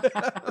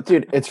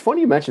 Dude, it's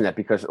funny you mention that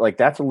because like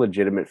that's a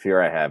legitimate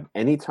fear I have.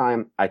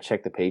 Anytime I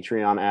check the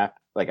Patreon app,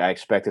 like I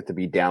expect it to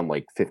be down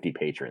like 50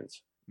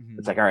 patrons. Mhm.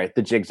 It's like, all right,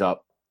 the jig's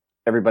up.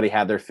 Everybody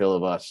had their fill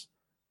of us.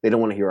 They don't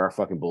want to hear our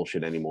fucking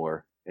bullshit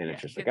anymore. And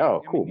it's just like,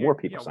 oh, cool, more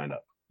people signed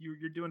up.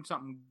 You're doing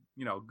something,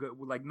 good.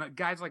 Like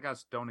guys like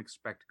us don't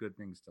expect good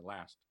things to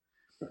last.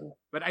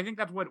 But I think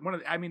that's what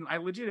I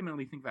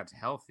legitimately think that's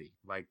healthy.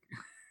 Like,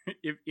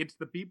 if it's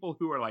the people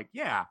who are like,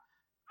 yeah,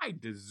 I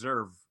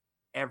deserve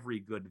every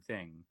good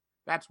thing.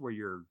 That's where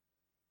you're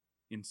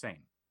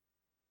insane.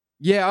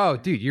 Yeah. Oh,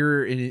 dude,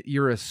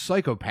 you're a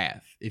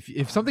psychopath.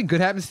 If something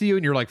good happens to you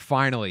and you're like,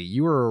 finally,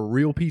 you are a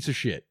real piece of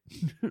shit.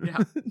 Yeah.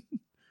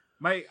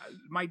 My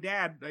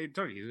dad, I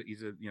told you,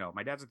 he's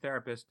my dad's a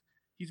therapist.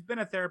 He's been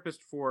a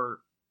therapist for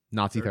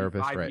Nazi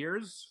therapist, 5 right?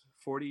 years,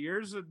 40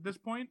 years at this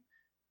point.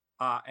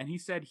 And he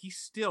said he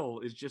still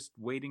is just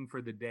waiting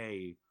for the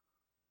day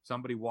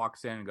somebody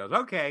walks in and goes,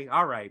 okay,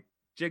 all right,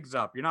 jig's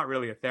up. You're not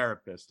really a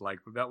therapist. Like,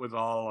 that was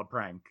all a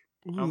prank.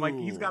 I'm like,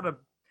 he's got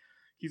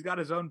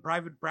his own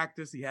private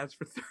practice he has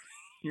for 30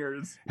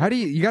 years. How do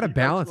you got to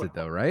balance it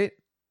though, right?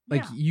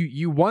 Like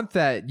you want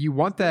that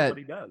That's what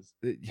he does.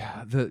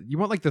 You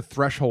want like the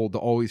threshold to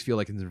always feel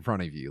like it's in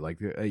front of you. Like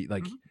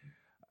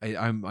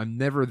I'm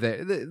never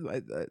there.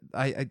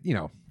 I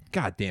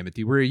God damn it,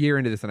 dude. We're a year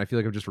into this and I feel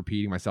like I'm just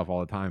repeating myself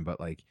all the time, but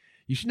like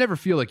you should never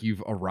feel like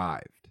you've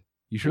arrived.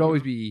 You should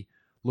always be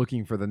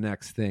looking for the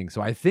next thing.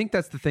 So I think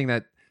that's the thing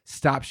that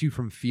stops you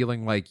from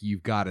feeling like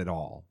you've got it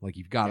all. Like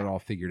you've got it all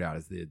figured out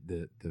is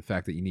the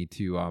fact that you need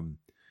to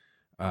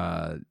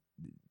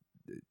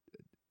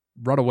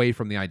run away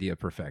from the idea of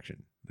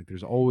perfection. Like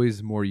there's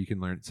always more you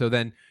can learn. So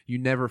then you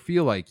never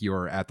feel like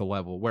you're at the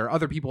level where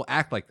other people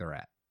act like they're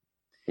at.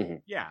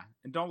 Yeah,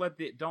 and don't let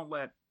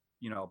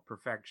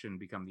perfection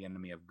become the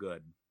enemy of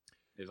good.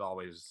 Is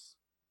always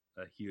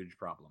a huge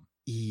problem.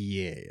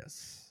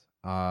 Yes.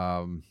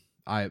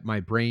 My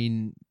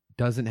brain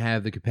doesn't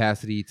have the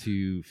capacity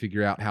to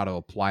figure out how to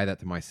apply that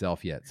to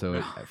myself yet.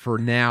 So for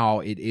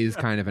now, it is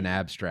kind of an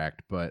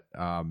abstract, but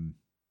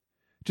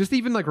just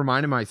even like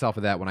reminding myself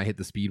of that when I hit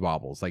the speed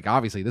wobbles. Like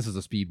obviously this is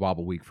a speed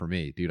wobble week for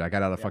me, dude. I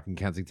got out of fucking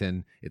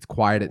Kensington. It's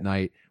quiet at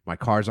night. My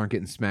cars aren't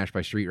getting smashed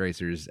by street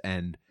racers,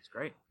 and it's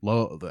great.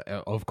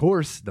 Of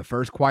course, the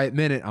first quiet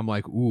minute, I'm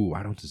like, ooh,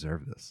 I don't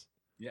deserve this.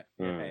 Yeah.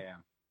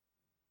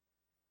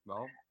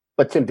 Well,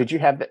 but Tim, did you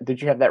have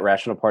that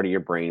rational part of your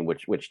brain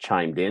which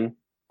chimed in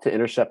to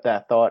intercept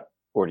that thought,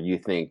 or do you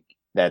think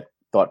that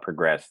thought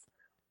progressed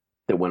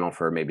that went on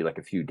for maybe like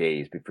a few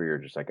days before you're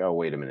just like, oh,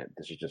 wait a minute,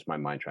 this is just my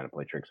mind trying to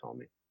play tricks on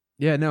me?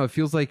 Yeah, no, it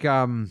feels like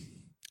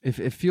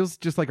it feels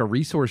just like a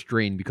resource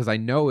drain because I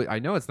know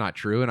it's not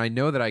true, and I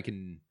know that I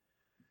can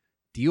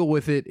deal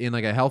with it in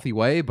like a healthy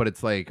way, but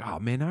it's like, oh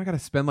man, now I got to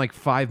spend like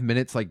 5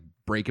 minutes like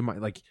breaking my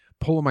like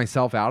pulling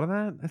myself out of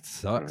that. That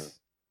sucks. Mhm.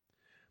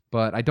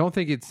 But I don't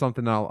think it's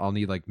something I'll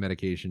need like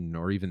medication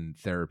or even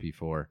therapy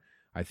for.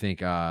 I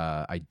think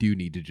I do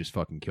need to just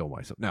fucking kill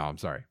myself. No, I'm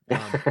sorry.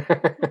 That's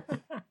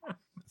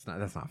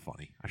not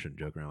funny. I shouldn't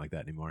joke around like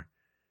that anymore.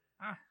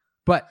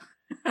 But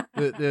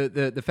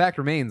the fact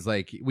remains,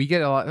 like we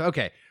get a lot.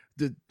 Okay,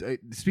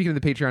 speaking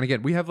of the Patreon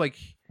again, we have like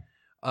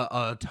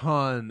a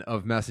ton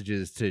of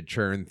messages to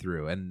churn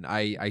through, and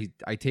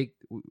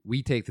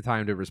we take the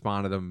time to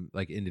respond to them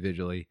like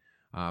individually.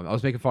 I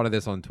was making fun of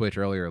this on Twitch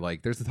earlier.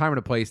 Like, there's a time and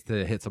a place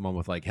to hit someone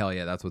with like, hell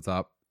yeah, that's what's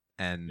up.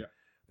 And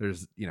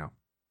there's,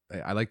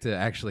 I like to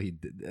actually,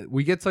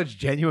 we get such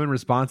genuine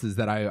responses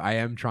that I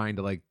am trying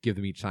to like give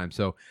them each time.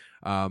 So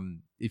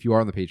if you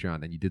are on the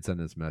Patreon and you did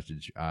send us a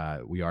message,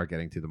 we are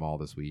getting to them all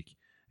this week,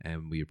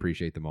 and we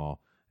appreciate them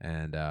all.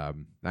 And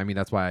I mean,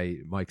 that's why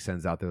Mike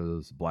sends out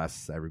those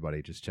blasts to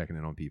everybody, just checking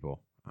in on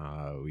people.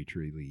 We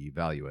truly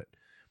value it.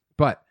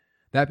 But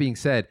that being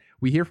said,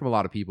 we hear from a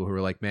lot of people who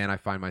are like, man, I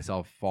find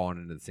myself falling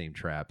into the same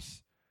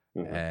traps.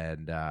 Mhm.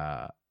 And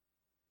I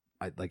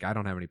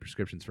don't have any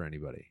prescriptions for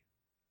anybody.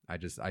 I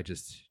just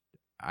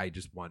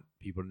want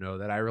people to know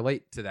that I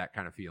relate to that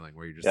kind of feeling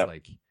where you're just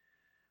like,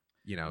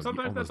 you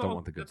sometimes almost don't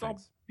want the good that's all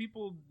things.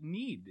 people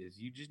need is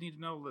you just need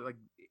to know like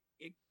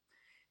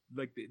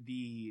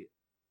the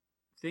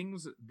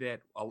things that,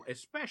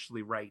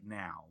 especially right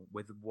now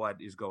with what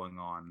is going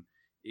on,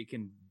 it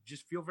can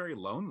just feel very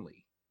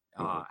lonely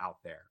out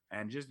there.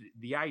 And just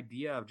the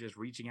idea of just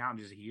reaching out and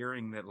just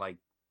hearing that, like,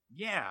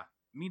 yeah,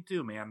 me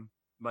too, man.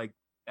 Like,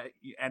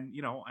 and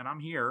and I'm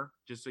here,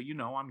 just so you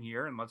know, I'm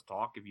here, and let's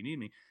talk if you need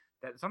me.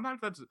 That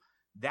sometimes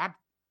that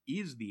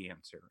is the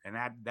answer, and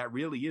that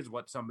really is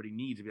what somebody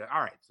needs to be like.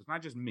 All right, so it's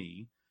not just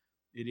me;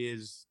 it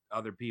is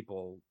other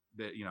people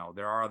that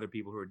there are other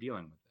people who are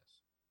dealing with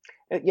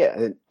this.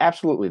 Yeah,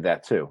 absolutely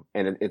that too.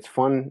 And it's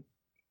fun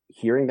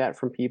hearing that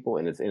from people,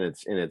 and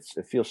it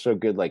feels so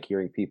good, like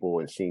hearing people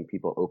and seeing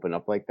people open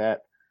up like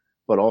that.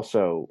 But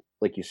also,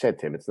 like you said,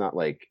 Tim, it's not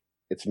like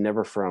it's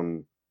never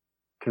from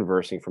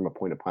conversing from a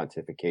point of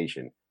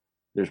pontification.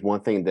 There's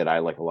one thing that I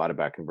like a lot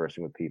about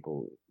conversing with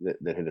people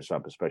that hit us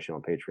up, especially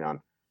on Patreon,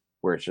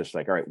 where it's just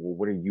like, all right, well,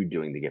 what are you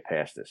doing to get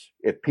past this?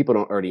 If people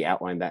don't already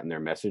outline that in their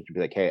message, be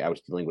like, hey, I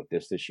was dealing with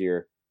this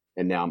year,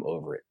 and now I'm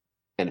over it.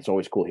 And it's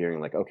always cool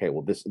hearing like, okay,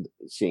 well,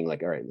 seeing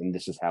like, all right, and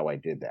this is how I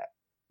did that.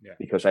 Yeah.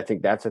 Because I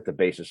think that's at the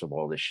basis of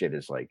all this shit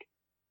is like,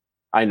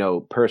 I know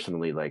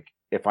personally, like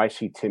if I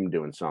see Tim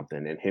doing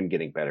something and him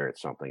getting better at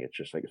something, it's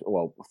just like,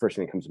 well, first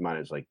thing that comes to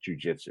mind is like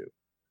jujitsu.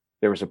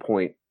 There was a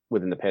point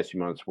within the past few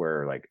months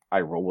where like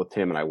I roll with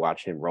Tim and I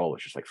watch him roll.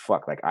 It's just like,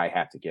 fuck, like I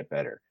have to get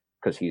better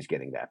because he's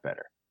getting that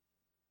better.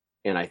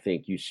 And I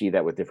think you see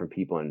that with different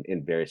people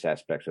in various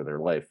aspects of their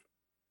life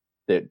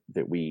that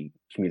we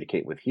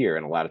communicate with here.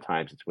 And a lot of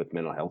times it's with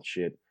mental health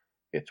shit.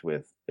 It's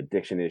with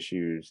addiction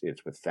issues.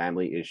 It's with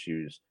family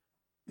issues.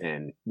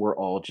 And we're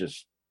all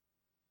just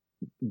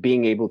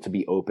being able to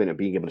be open and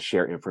being able to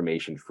share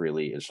information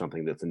freely is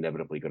something that's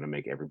inevitably going to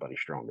make everybody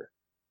stronger.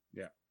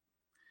 Yeah.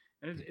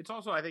 And it's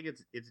also, I think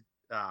it's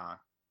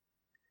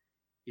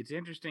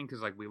interesting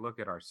because like we look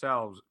at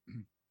ourselves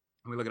and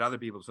we look at other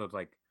people. So it's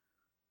like,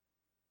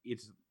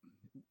 it's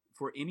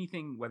for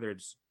anything, whether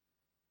it's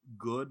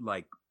good,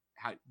 like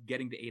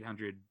getting to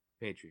 800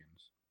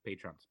 patrons,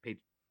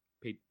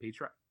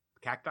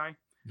 cacti.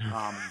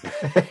 I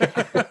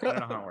don't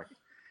know how it works.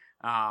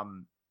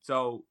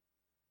 So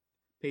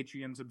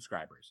Patreon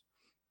subscribers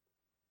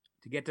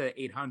to get to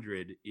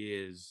 800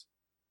 is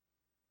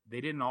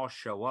they didn't all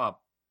show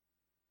up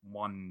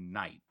one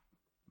night.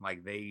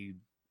 Like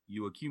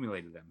you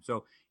accumulated them.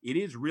 So it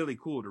is really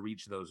cool to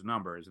reach those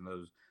numbers and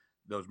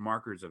those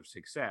markers of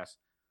success.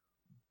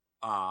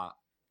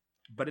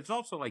 But it's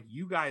also like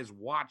you guys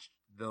watched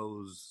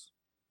those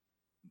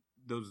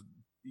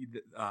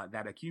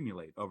that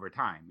accumulate over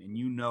time, and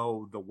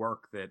the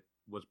work that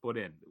was put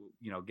in,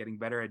 getting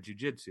better at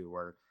jiu-jitsu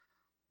or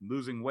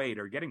losing weight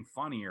or getting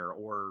funnier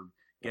or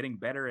getting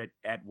better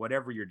at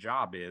whatever your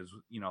job is.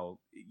 You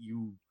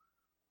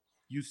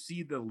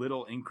see the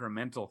little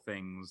incremental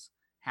things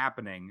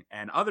happening,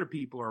 and other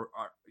people are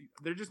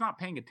they're just not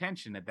paying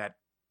attention at that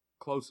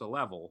close a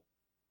level.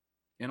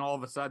 And all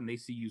of a sudden they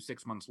see you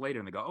 6 months later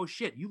and they go, oh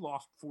shit, you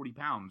lost 40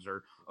 pounds,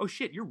 or, oh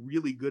shit, you're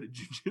really good at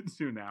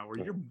jiu-jitsu now, or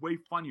you're way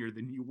funnier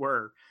than you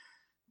were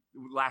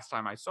last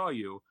time I saw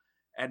you.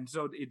 And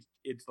so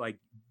it's like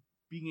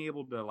being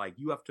able to, like,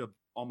 you have to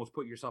almost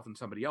put yourself in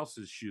somebody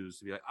else's shoes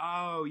to be like,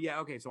 oh yeah,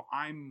 okay. So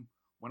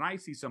when I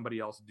see somebody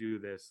else do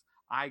this,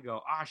 I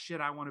go, ah,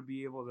 shit, I want to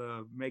be able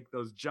to make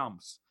those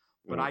jumps.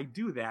 But I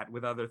do that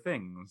with other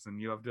things. And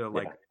you have to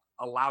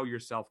allow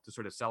yourself to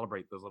sort of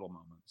celebrate those little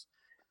moments.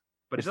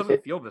 But it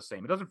doesn't feel the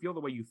same. It doesn't feel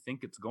the way you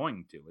think it's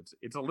going to.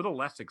 It's a little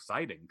less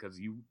exciting because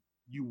you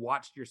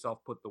watched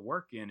yourself put the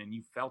work in and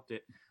you felt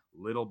it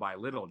little by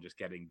little just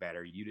getting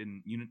better.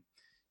 You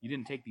you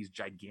didn't take these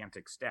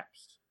gigantic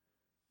steps.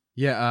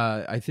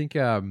 Yeah, I think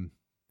God,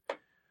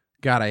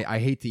 I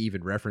hate to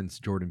even reference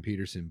Jordan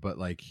Peterson, but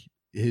like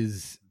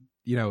his,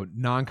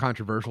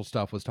 non-controversial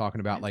stuff was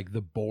talking about like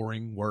the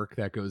boring work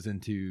that goes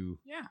into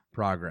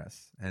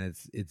progress. And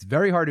it's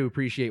very hard to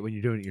appreciate when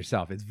you're doing it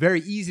yourself. It's very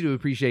easy to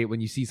appreciate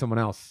when you see someone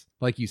else,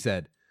 like you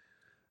said,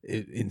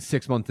 in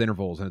 6-month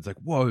intervals. And it's like,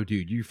 whoa,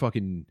 dude,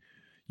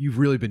 you've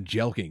really been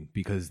jelking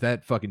because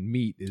that fucking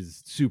meat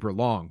is super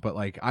long, but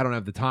like, I don't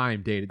have the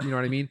time dated. You know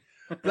what I mean?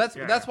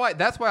 That's why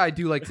I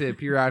do like to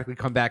periodically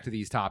come back to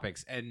these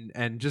topics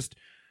and just,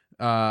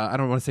 I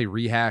don't want to say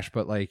rehash,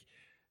 but like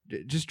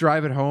just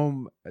drive it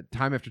home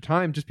time after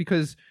time, just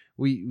because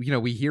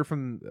we hear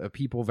from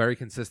people very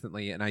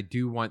consistently, and I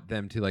do want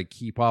them to like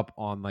keep up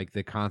on like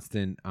the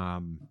constant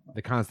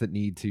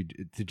need to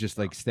just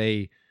like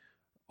stay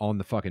on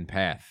the fucking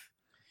path.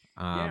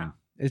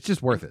 It's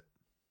just worth it.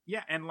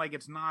 Yeah. And like,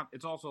 it's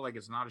also like,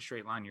 it's not a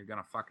straight line. You're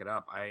going to fuck it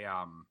up. I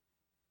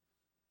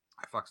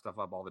fuck stuff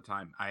up all the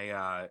time.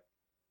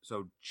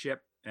 So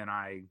Chip and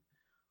I,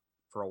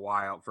 for a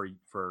while,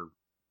 for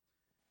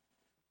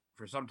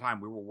some time,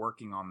 we were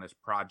working on this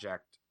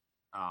project.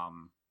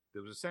 It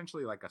was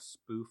essentially like a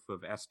spoof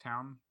of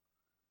S-Town,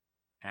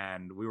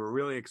 and we were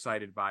really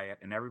excited by it.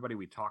 And everybody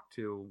we talked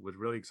to was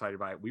really excited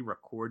by it. We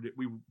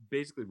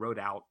basically wrote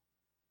out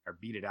or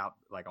beat it out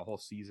like a whole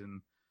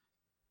season.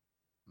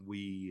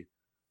 We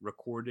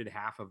recorded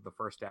half of the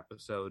first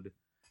episode.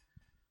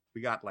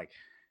 We got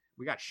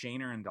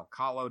Shaner and Del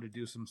Calo to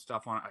do some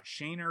stuff on it.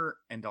 Shaner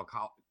and Del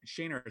Calo,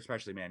 Shaner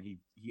especially, man, he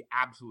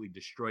absolutely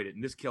destroyed it.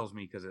 And this kills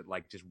me because it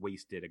like just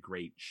wasted a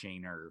great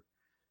Shaner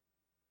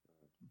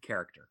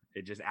character.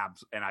 It just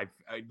and I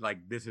like,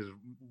 this is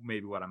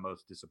maybe what I'm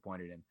most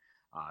disappointed in.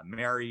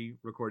 Mary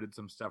recorded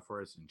some stuff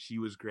for us, and she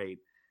was great.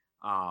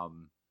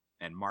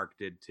 And Mark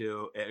did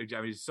too.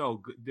 I mean, so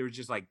good. There was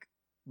just like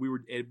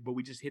but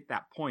we just hit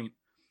that point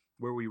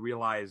where we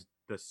realized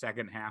the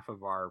second half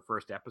of our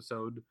first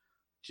episode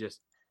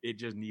just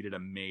needed a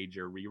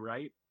major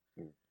rewrite.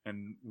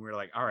 And we were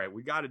like, all right,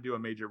 we got to do a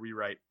major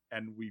rewrite.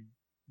 And we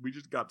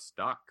just got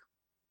stuck.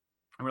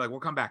 And we're like, we'll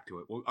come back to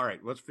it. Well, all right,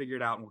 let's figure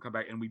it out and we'll come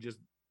back. And we just,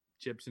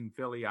 Chip's in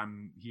Philly,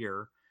 I'm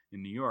here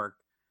in New York.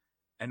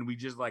 And we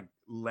just like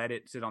let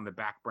it sit on the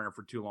back burner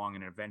for too long.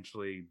 And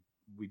eventually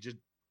we just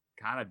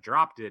kind of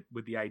dropped it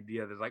with the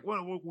idea that like,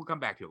 well, we'll come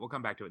back to it. We'll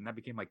come back to it. And that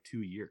became like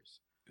 2 years.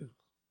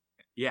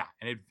 Yeah.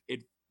 And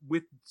it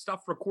with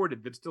stuff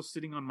recorded that's still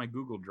sitting on my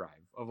Google Drive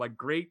of like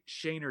great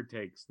Shaner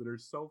takes that are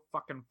so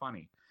fucking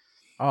funny.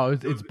 Oh,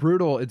 it's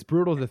brutal. It's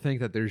brutal to think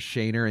that there's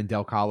Shaner and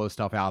Del Calo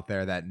stuff out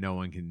there that no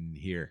one can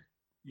hear.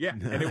 Yeah,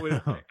 and it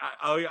was.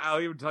 I'll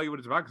even tell you what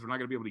it's about because we're not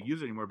going to be able to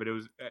use it anymore. But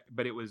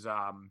it was.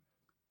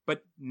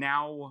 But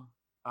now,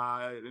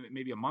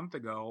 maybe a month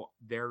ago,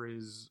 there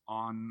is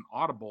on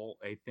Audible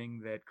a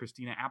thing that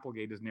Christina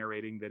Applegate is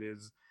narrating that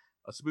is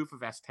a spoof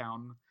of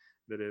S-Town.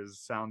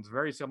 Sounds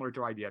very similar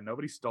to idea.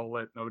 Nobody stole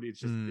it.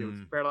 It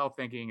was parallel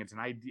thinking. It's an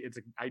idea. It's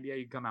an idea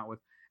you come out with,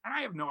 and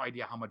I have no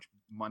idea how much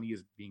money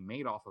is being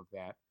made off of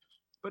that.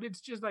 But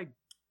it's just like,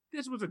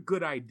 this was a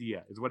good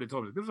idea, is what it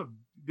told me.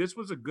 This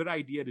was a good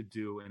idea to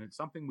do, and it's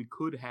something we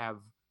could have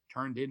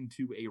turned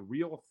into a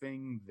real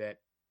thing that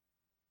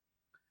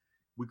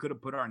we could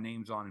have put our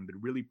names on and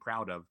been really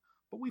proud of.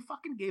 But we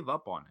fucking gave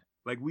up on it.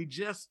 Like we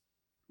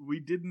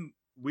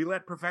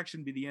let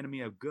perfection be the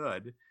enemy of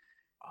good.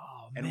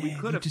 Oh, and man, we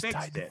could have fixed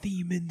tied the it.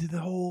 theme into the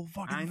whole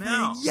fucking I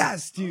know. thing.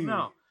 Yes, dude.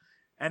 No.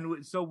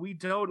 And so we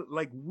told,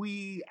 like,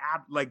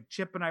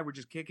 Chip and I were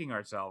just kicking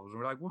ourselves.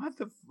 We're like, what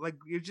the, like,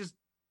 it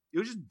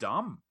was just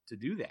dumb to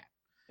do that.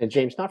 And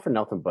James, not for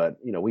nothing, but,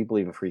 we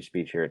believe in free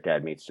speech here at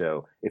Dad Meat.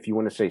 So if you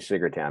want to say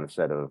Sigurtown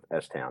instead of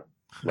S-Town,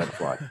 let it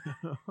fly.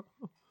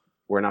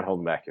 We're not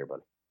holding back here,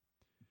 buddy.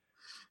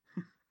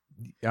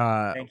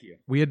 Thank you.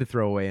 We had to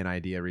throw away an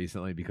idea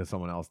recently because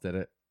someone else did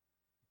it.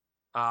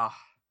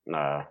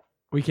 Nah.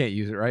 We can't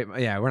use it, right?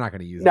 Yeah, we're not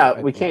going to use it. No,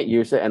 we can't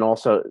use it. And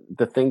also,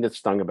 the thing that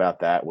stung about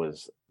that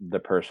was the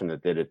person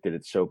that did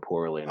it so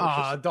poorly.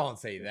 And don't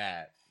say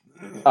that.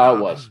 It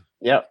was.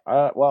 Yep.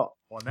 Well,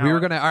 we were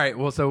going to. All right.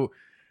 Well, so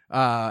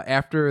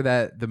after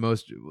that,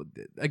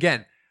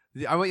 again,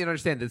 I want you to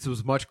understand this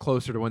was much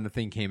closer to when the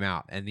thing came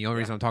out. And the only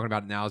reason I'm talking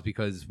about it now is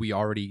because we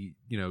already,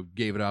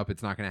 gave it up.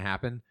 It's not going to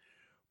happen.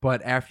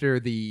 But after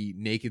the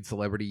naked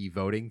celebrity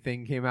voting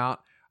thing came out,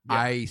 yeah.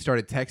 I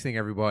started texting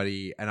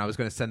everybody, and I was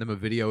going to send them a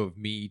video of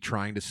me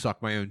trying to suck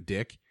my own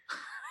dick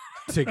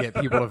to get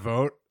people to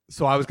vote.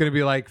 So I was going to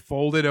be like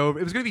folded over.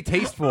 It was going to be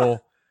tasteful,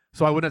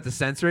 so I wouldn't have to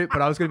censor it,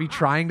 but I was going to be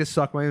trying to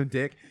suck my own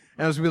dick.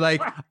 And I was going to be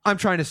like, I'm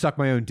trying to suck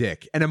my own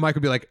dick. And then Mike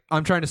would be like,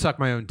 I'm trying to suck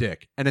my own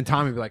dick. And then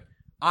Tommy would be like,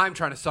 I'm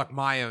trying to suck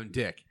my own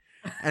dick.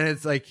 And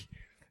it's like,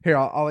 here,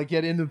 I'll like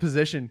get into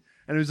position.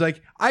 And it was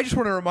like, I just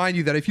want to remind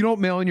you that if you don't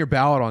mail in your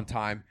ballot on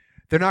time,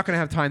 they're not going to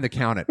have time to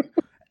count it.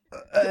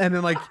 And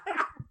then like,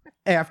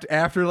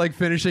 after like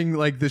finishing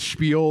like the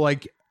spiel,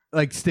 like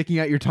sticking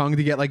out your tongue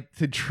to get like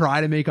to try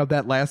to make up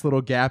that last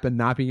little gap and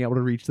not being able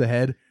to reach the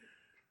head,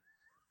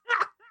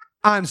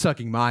 I'm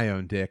sucking my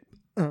own dick.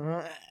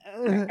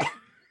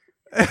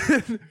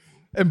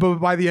 but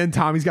by the end,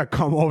 Tommy's got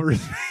cum all over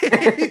his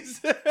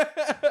face.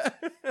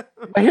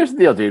 But here's the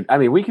deal, dude. I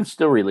mean, we can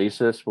still release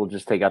this. We'll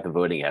just take out the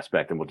voting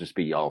aspect, and we'll just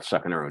be all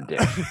sucking our own dick.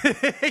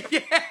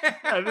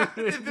 Yeah,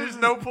 there's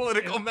no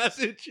political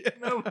message.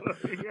 No,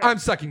 I'm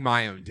sucking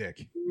my own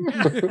dick.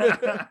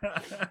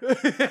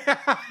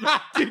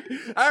 Dude,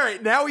 all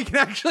right, now we can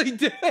actually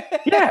do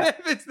it. Yeah.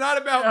 If it's not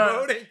about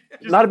voting.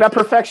 It's not about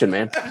perfection,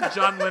 man.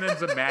 John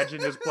Lennon's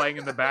Imagine is playing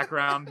in the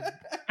background.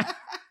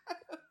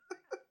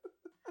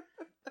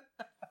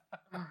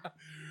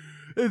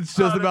 It's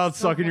just about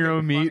so sucking your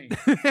own meat.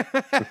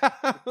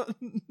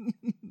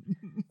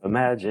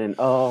 Imagine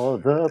all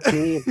the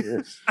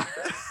penis.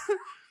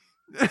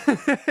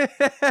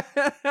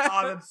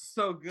 Oh, that's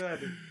so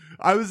good.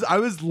 I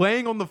was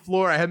laying on the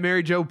floor. I had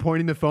Mary Jo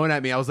pointing the phone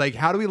at me. I was like,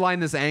 how do we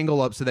line this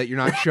angle up so that you're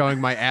not showing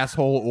my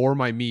asshole or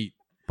my meat,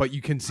 but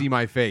you can see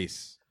my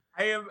face?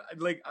 I am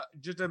like,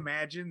 just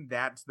imagine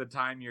that's the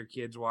time your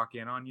kids walk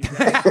in on you.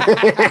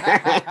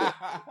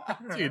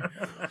 Dude,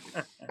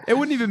 it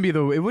wouldn't even be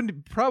it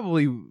wouldn't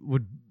probably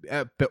would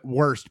at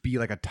worst be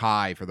like a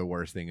tie for the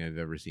worst thing I've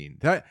ever seen.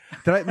 Did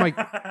I, Mike?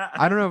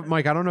 I don't know,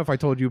 Mike. I don't know if I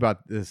told you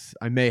about this.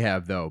 I may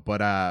have though.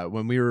 But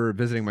when we were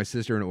visiting my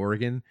sister in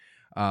Oregon,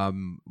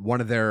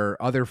 one of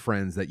their other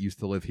friends that used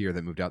to live here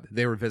that moved out,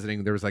 they were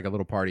visiting. There was like a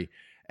little party.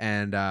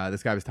 And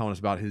this guy was telling us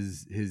about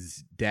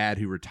his dad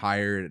who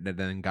retired and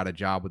then got a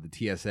job with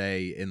the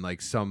TSA in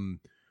like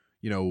some,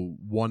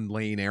 one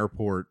lane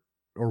airport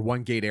or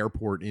one gate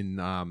airport in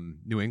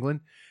New England.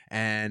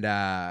 And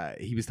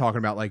he was talking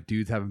about like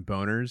dudes having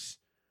boners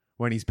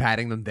when he's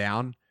patting them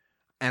down.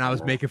 And I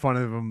was making fun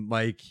of him,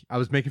 like I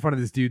was making fun of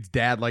this dude's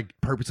dad, like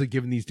purposely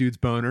giving these dudes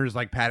boners,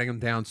 like patting them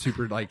down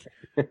super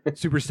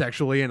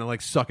sexually and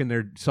like sucking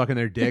their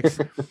dicks.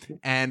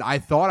 And I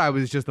thought I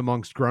was just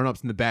amongst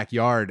grown-ups in the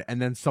backyard,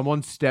 and then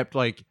someone stepped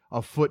like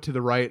a foot to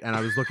the right, and I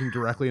was looking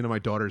directly into my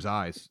daughter's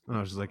eyes, and I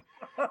was just like,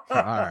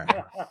 all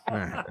right,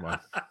 well.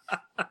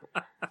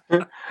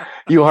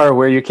 You are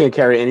aware you can't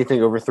carry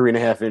anything over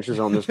 3.5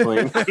 inches on this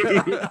plane.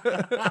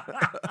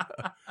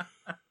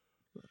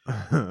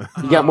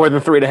 You got more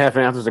than 3.5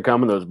 ounces of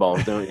cum in those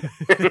balls, don't you?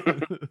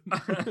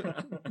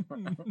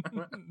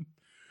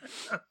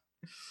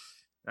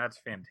 That's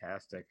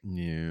fantastic.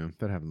 Yeah,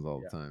 that happens all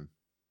the time.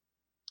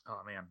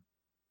 Oh man.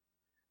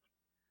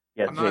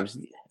 Yeah, James.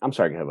 I'm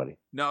sorry, go ahead, buddy.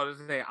 No, just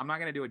to say, I'm not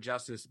going to do it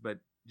justice, but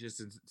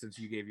just since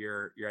you gave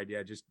your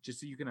idea, just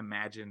so you can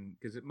imagine,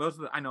 because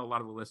I know a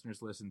lot of the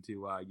listeners listen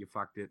to You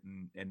Fucked It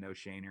and No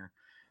Shaner,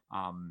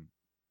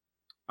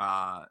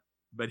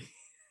 but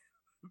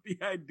the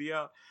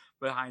idea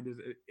behind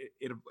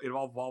it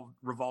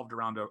revolved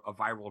around a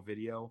viral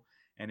video,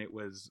 and it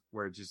was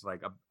where it's just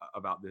like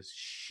about this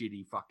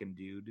shitty fucking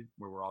dude,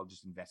 where we're all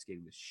just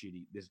investigating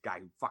this guy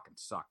who fucking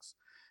sucks.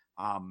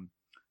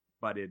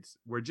 But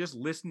we're just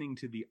listening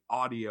to the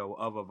audio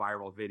of a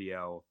viral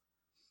video,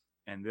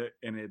 and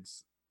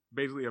it's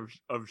basically of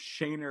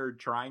Shaner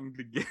trying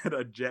to get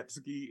a jet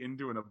ski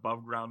into an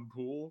above ground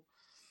pool,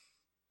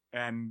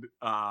 and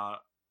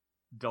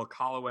Del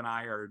Calo and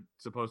I are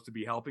supposed to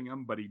be helping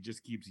him, but he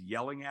just keeps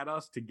yelling at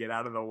us to get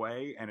out of the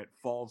way, and it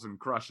falls and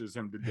crushes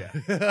him to death.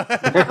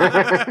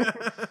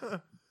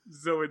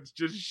 So it's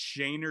just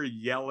Shaner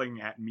yelling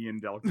at me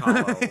and Del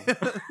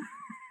Calo.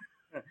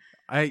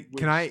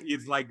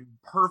 It's like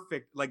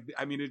perfect. Like,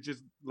 I mean, it's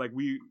just like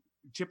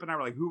Chip and I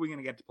were like, who are we going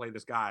to get to play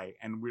this guy?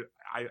 And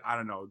I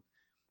don't know.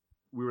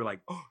 We were like,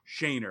 oh,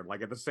 Shaner,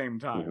 like at the same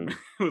time.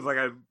 Mm-hmm. It was like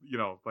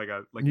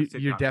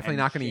you're definitely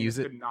not going to use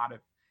it.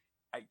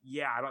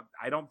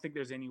 I don't think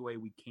there's any way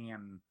we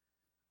can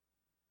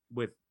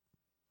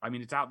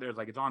it's out there. It's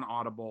like, it's on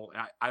Audible.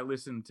 I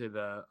listened to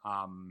the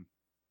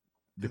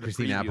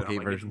Christina Applegate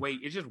like, version.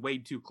 It's just way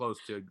too close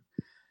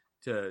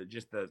to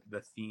just the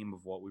theme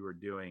of what we were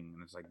doing.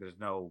 And it's like, there's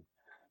no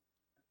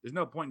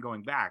point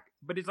going back,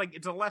 but it's like,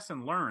 it's a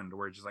lesson learned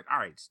where it's just like, all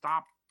right,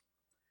 stop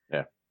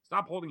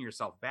holding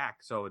yourself back.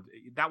 So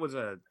that was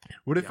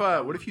what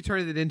if you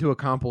turned it into a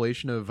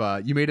compilation of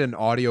you made an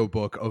audio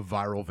book of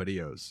viral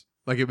videos?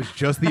 Like, it was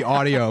just the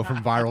audio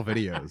from viral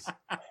videos.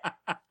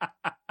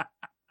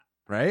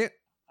 Right?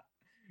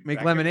 Make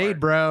that lemonade,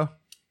 bro.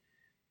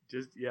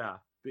 Just, yeah.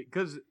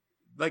 Because,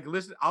 like,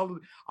 listen, I'll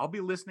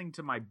be listening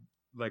to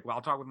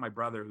I'll talk with my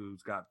brother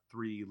who's got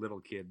 3 little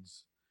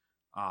kids.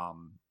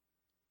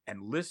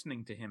 And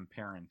listening to him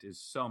parent is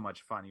so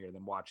much funnier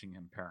than watching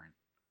him parent.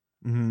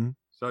 Mm-hmm.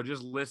 So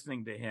just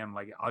listening to him,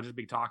 like, I'll just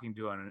be talking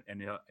to him,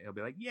 and he'll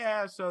be like,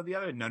 yeah, so the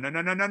other, no.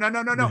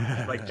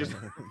 Like, just...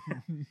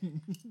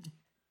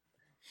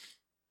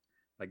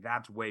 Like,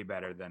 that's way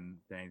better than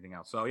anything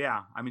else. So,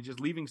 yeah, I mean, just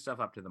leaving stuff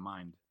up to the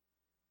mind.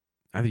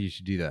 I think you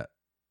should do that.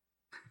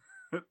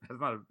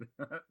 That's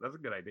a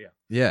good idea.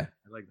 Yeah.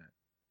 I like that.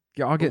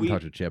 Yeah, I'll get in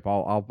touch with Chip.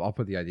 I'll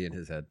put the idea in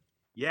his head.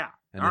 Yeah.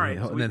 And all right.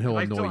 And then he'll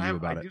annoy you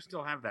about it. I do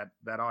still have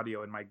that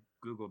audio in my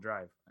Google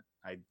Drive,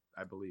 I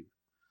believe.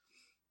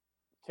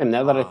 Tim,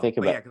 now that I think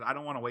about it. Yeah, because I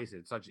don't want to waste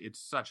it. It's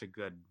such a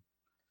good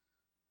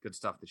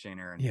stuff that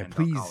Shaner and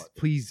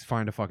please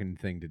find a fucking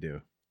thing to do.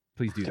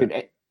 Please do Dude,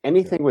 that.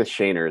 anything with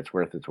Shaner, it's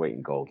worth its weight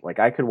in gold. Like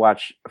I could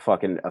watch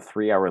fucking a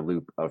 3-hour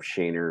loop of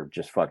Shaner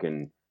just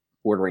fucking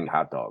ordering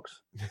hot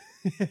dogs.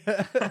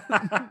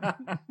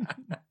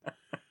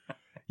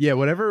 Yeah,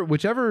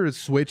 whichever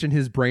switch in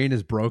his brain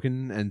is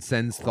broken and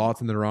sends thoughts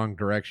in the wrong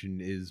direction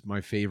is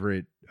my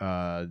favorite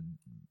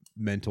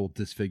mental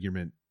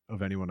disfigurement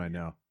of anyone I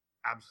know.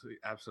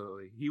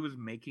 Absolutely. He was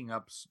making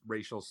up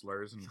racial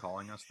slurs and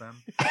calling us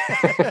them.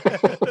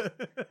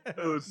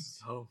 It was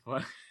so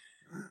fun.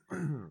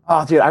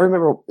 Oh, dude, I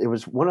remember it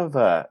was one of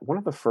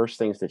the first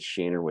things that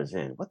Shaner was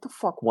in. What the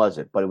fuck was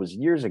it? But it was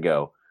years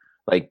ago,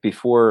 like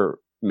before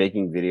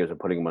making videos and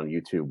putting them on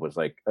YouTube was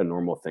like a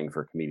normal thing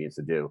for comedians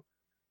to do.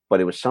 But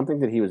it was something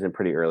that he was in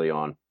pretty early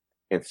on,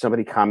 and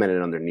somebody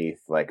commented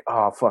underneath like,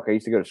 "Oh fuck, I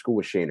used to go to school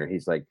with Shaner."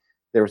 He's like,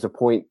 there was a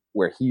point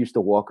where he used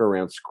to walk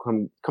around,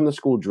 come to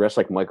school dressed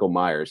like Michael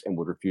Myers, and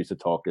would refuse to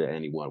talk to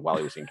anyone while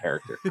he was in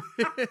character.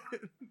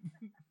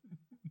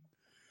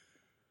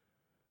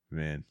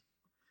 Man,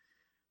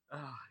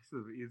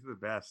 he's the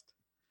best.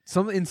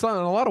 In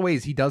a lot of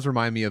ways, he does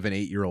remind me of an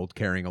 8-year-old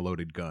carrying a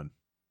loaded gun.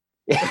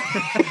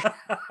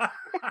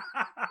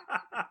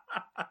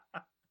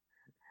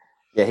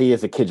 Yeah, he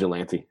is a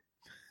kidulante.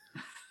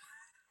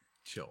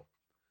 Chill.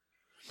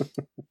 All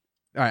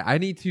right, I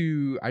need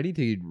to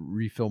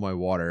refill my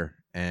water,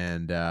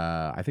 and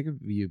I think it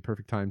would be a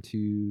perfect time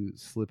to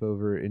slip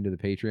over into the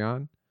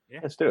Patreon. Yeah,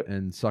 let's do it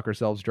and suck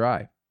ourselves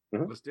dry.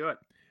 Mm-hmm. Let's do it.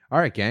 All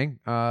right, gang.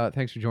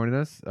 Thanks for joining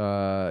us.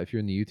 If you're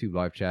in the YouTube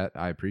live chat,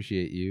 I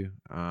appreciate you.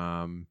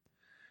 And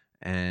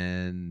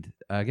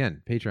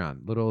again,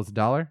 Patreon, little as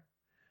 $1,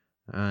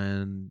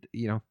 and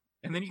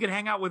and then you can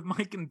hang out with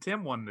Mike and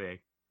Tim one day.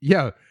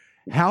 Yeah.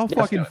 How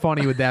fucking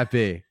funny would that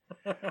be?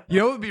 You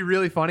know what would be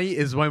really funny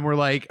is when we're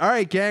like, all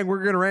right, gang,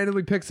 we're going to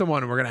randomly pick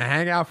someone and we're going to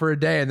hang out for a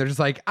day. And they're just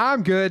like,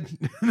 I'm good.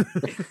 No,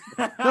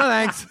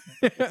 thanks.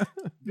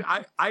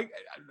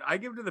 I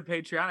give to the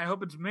Patreon. I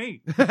hope it's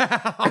me.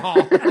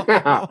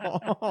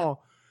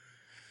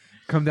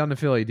 Come down to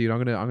Philly, dude.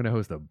 I'm gonna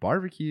host a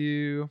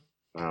barbecue.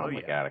 Oh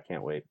my God, I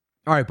can't wait.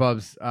 All right,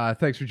 Bubs.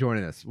 Thanks for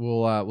joining us.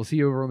 We'll see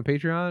you over on the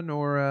Patreon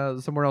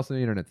or somewhere else on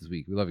the internet this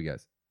week. We love you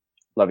guys.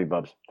 Love you,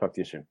 Bubs. Talk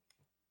to you soon.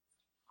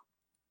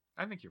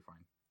 I think you're fine.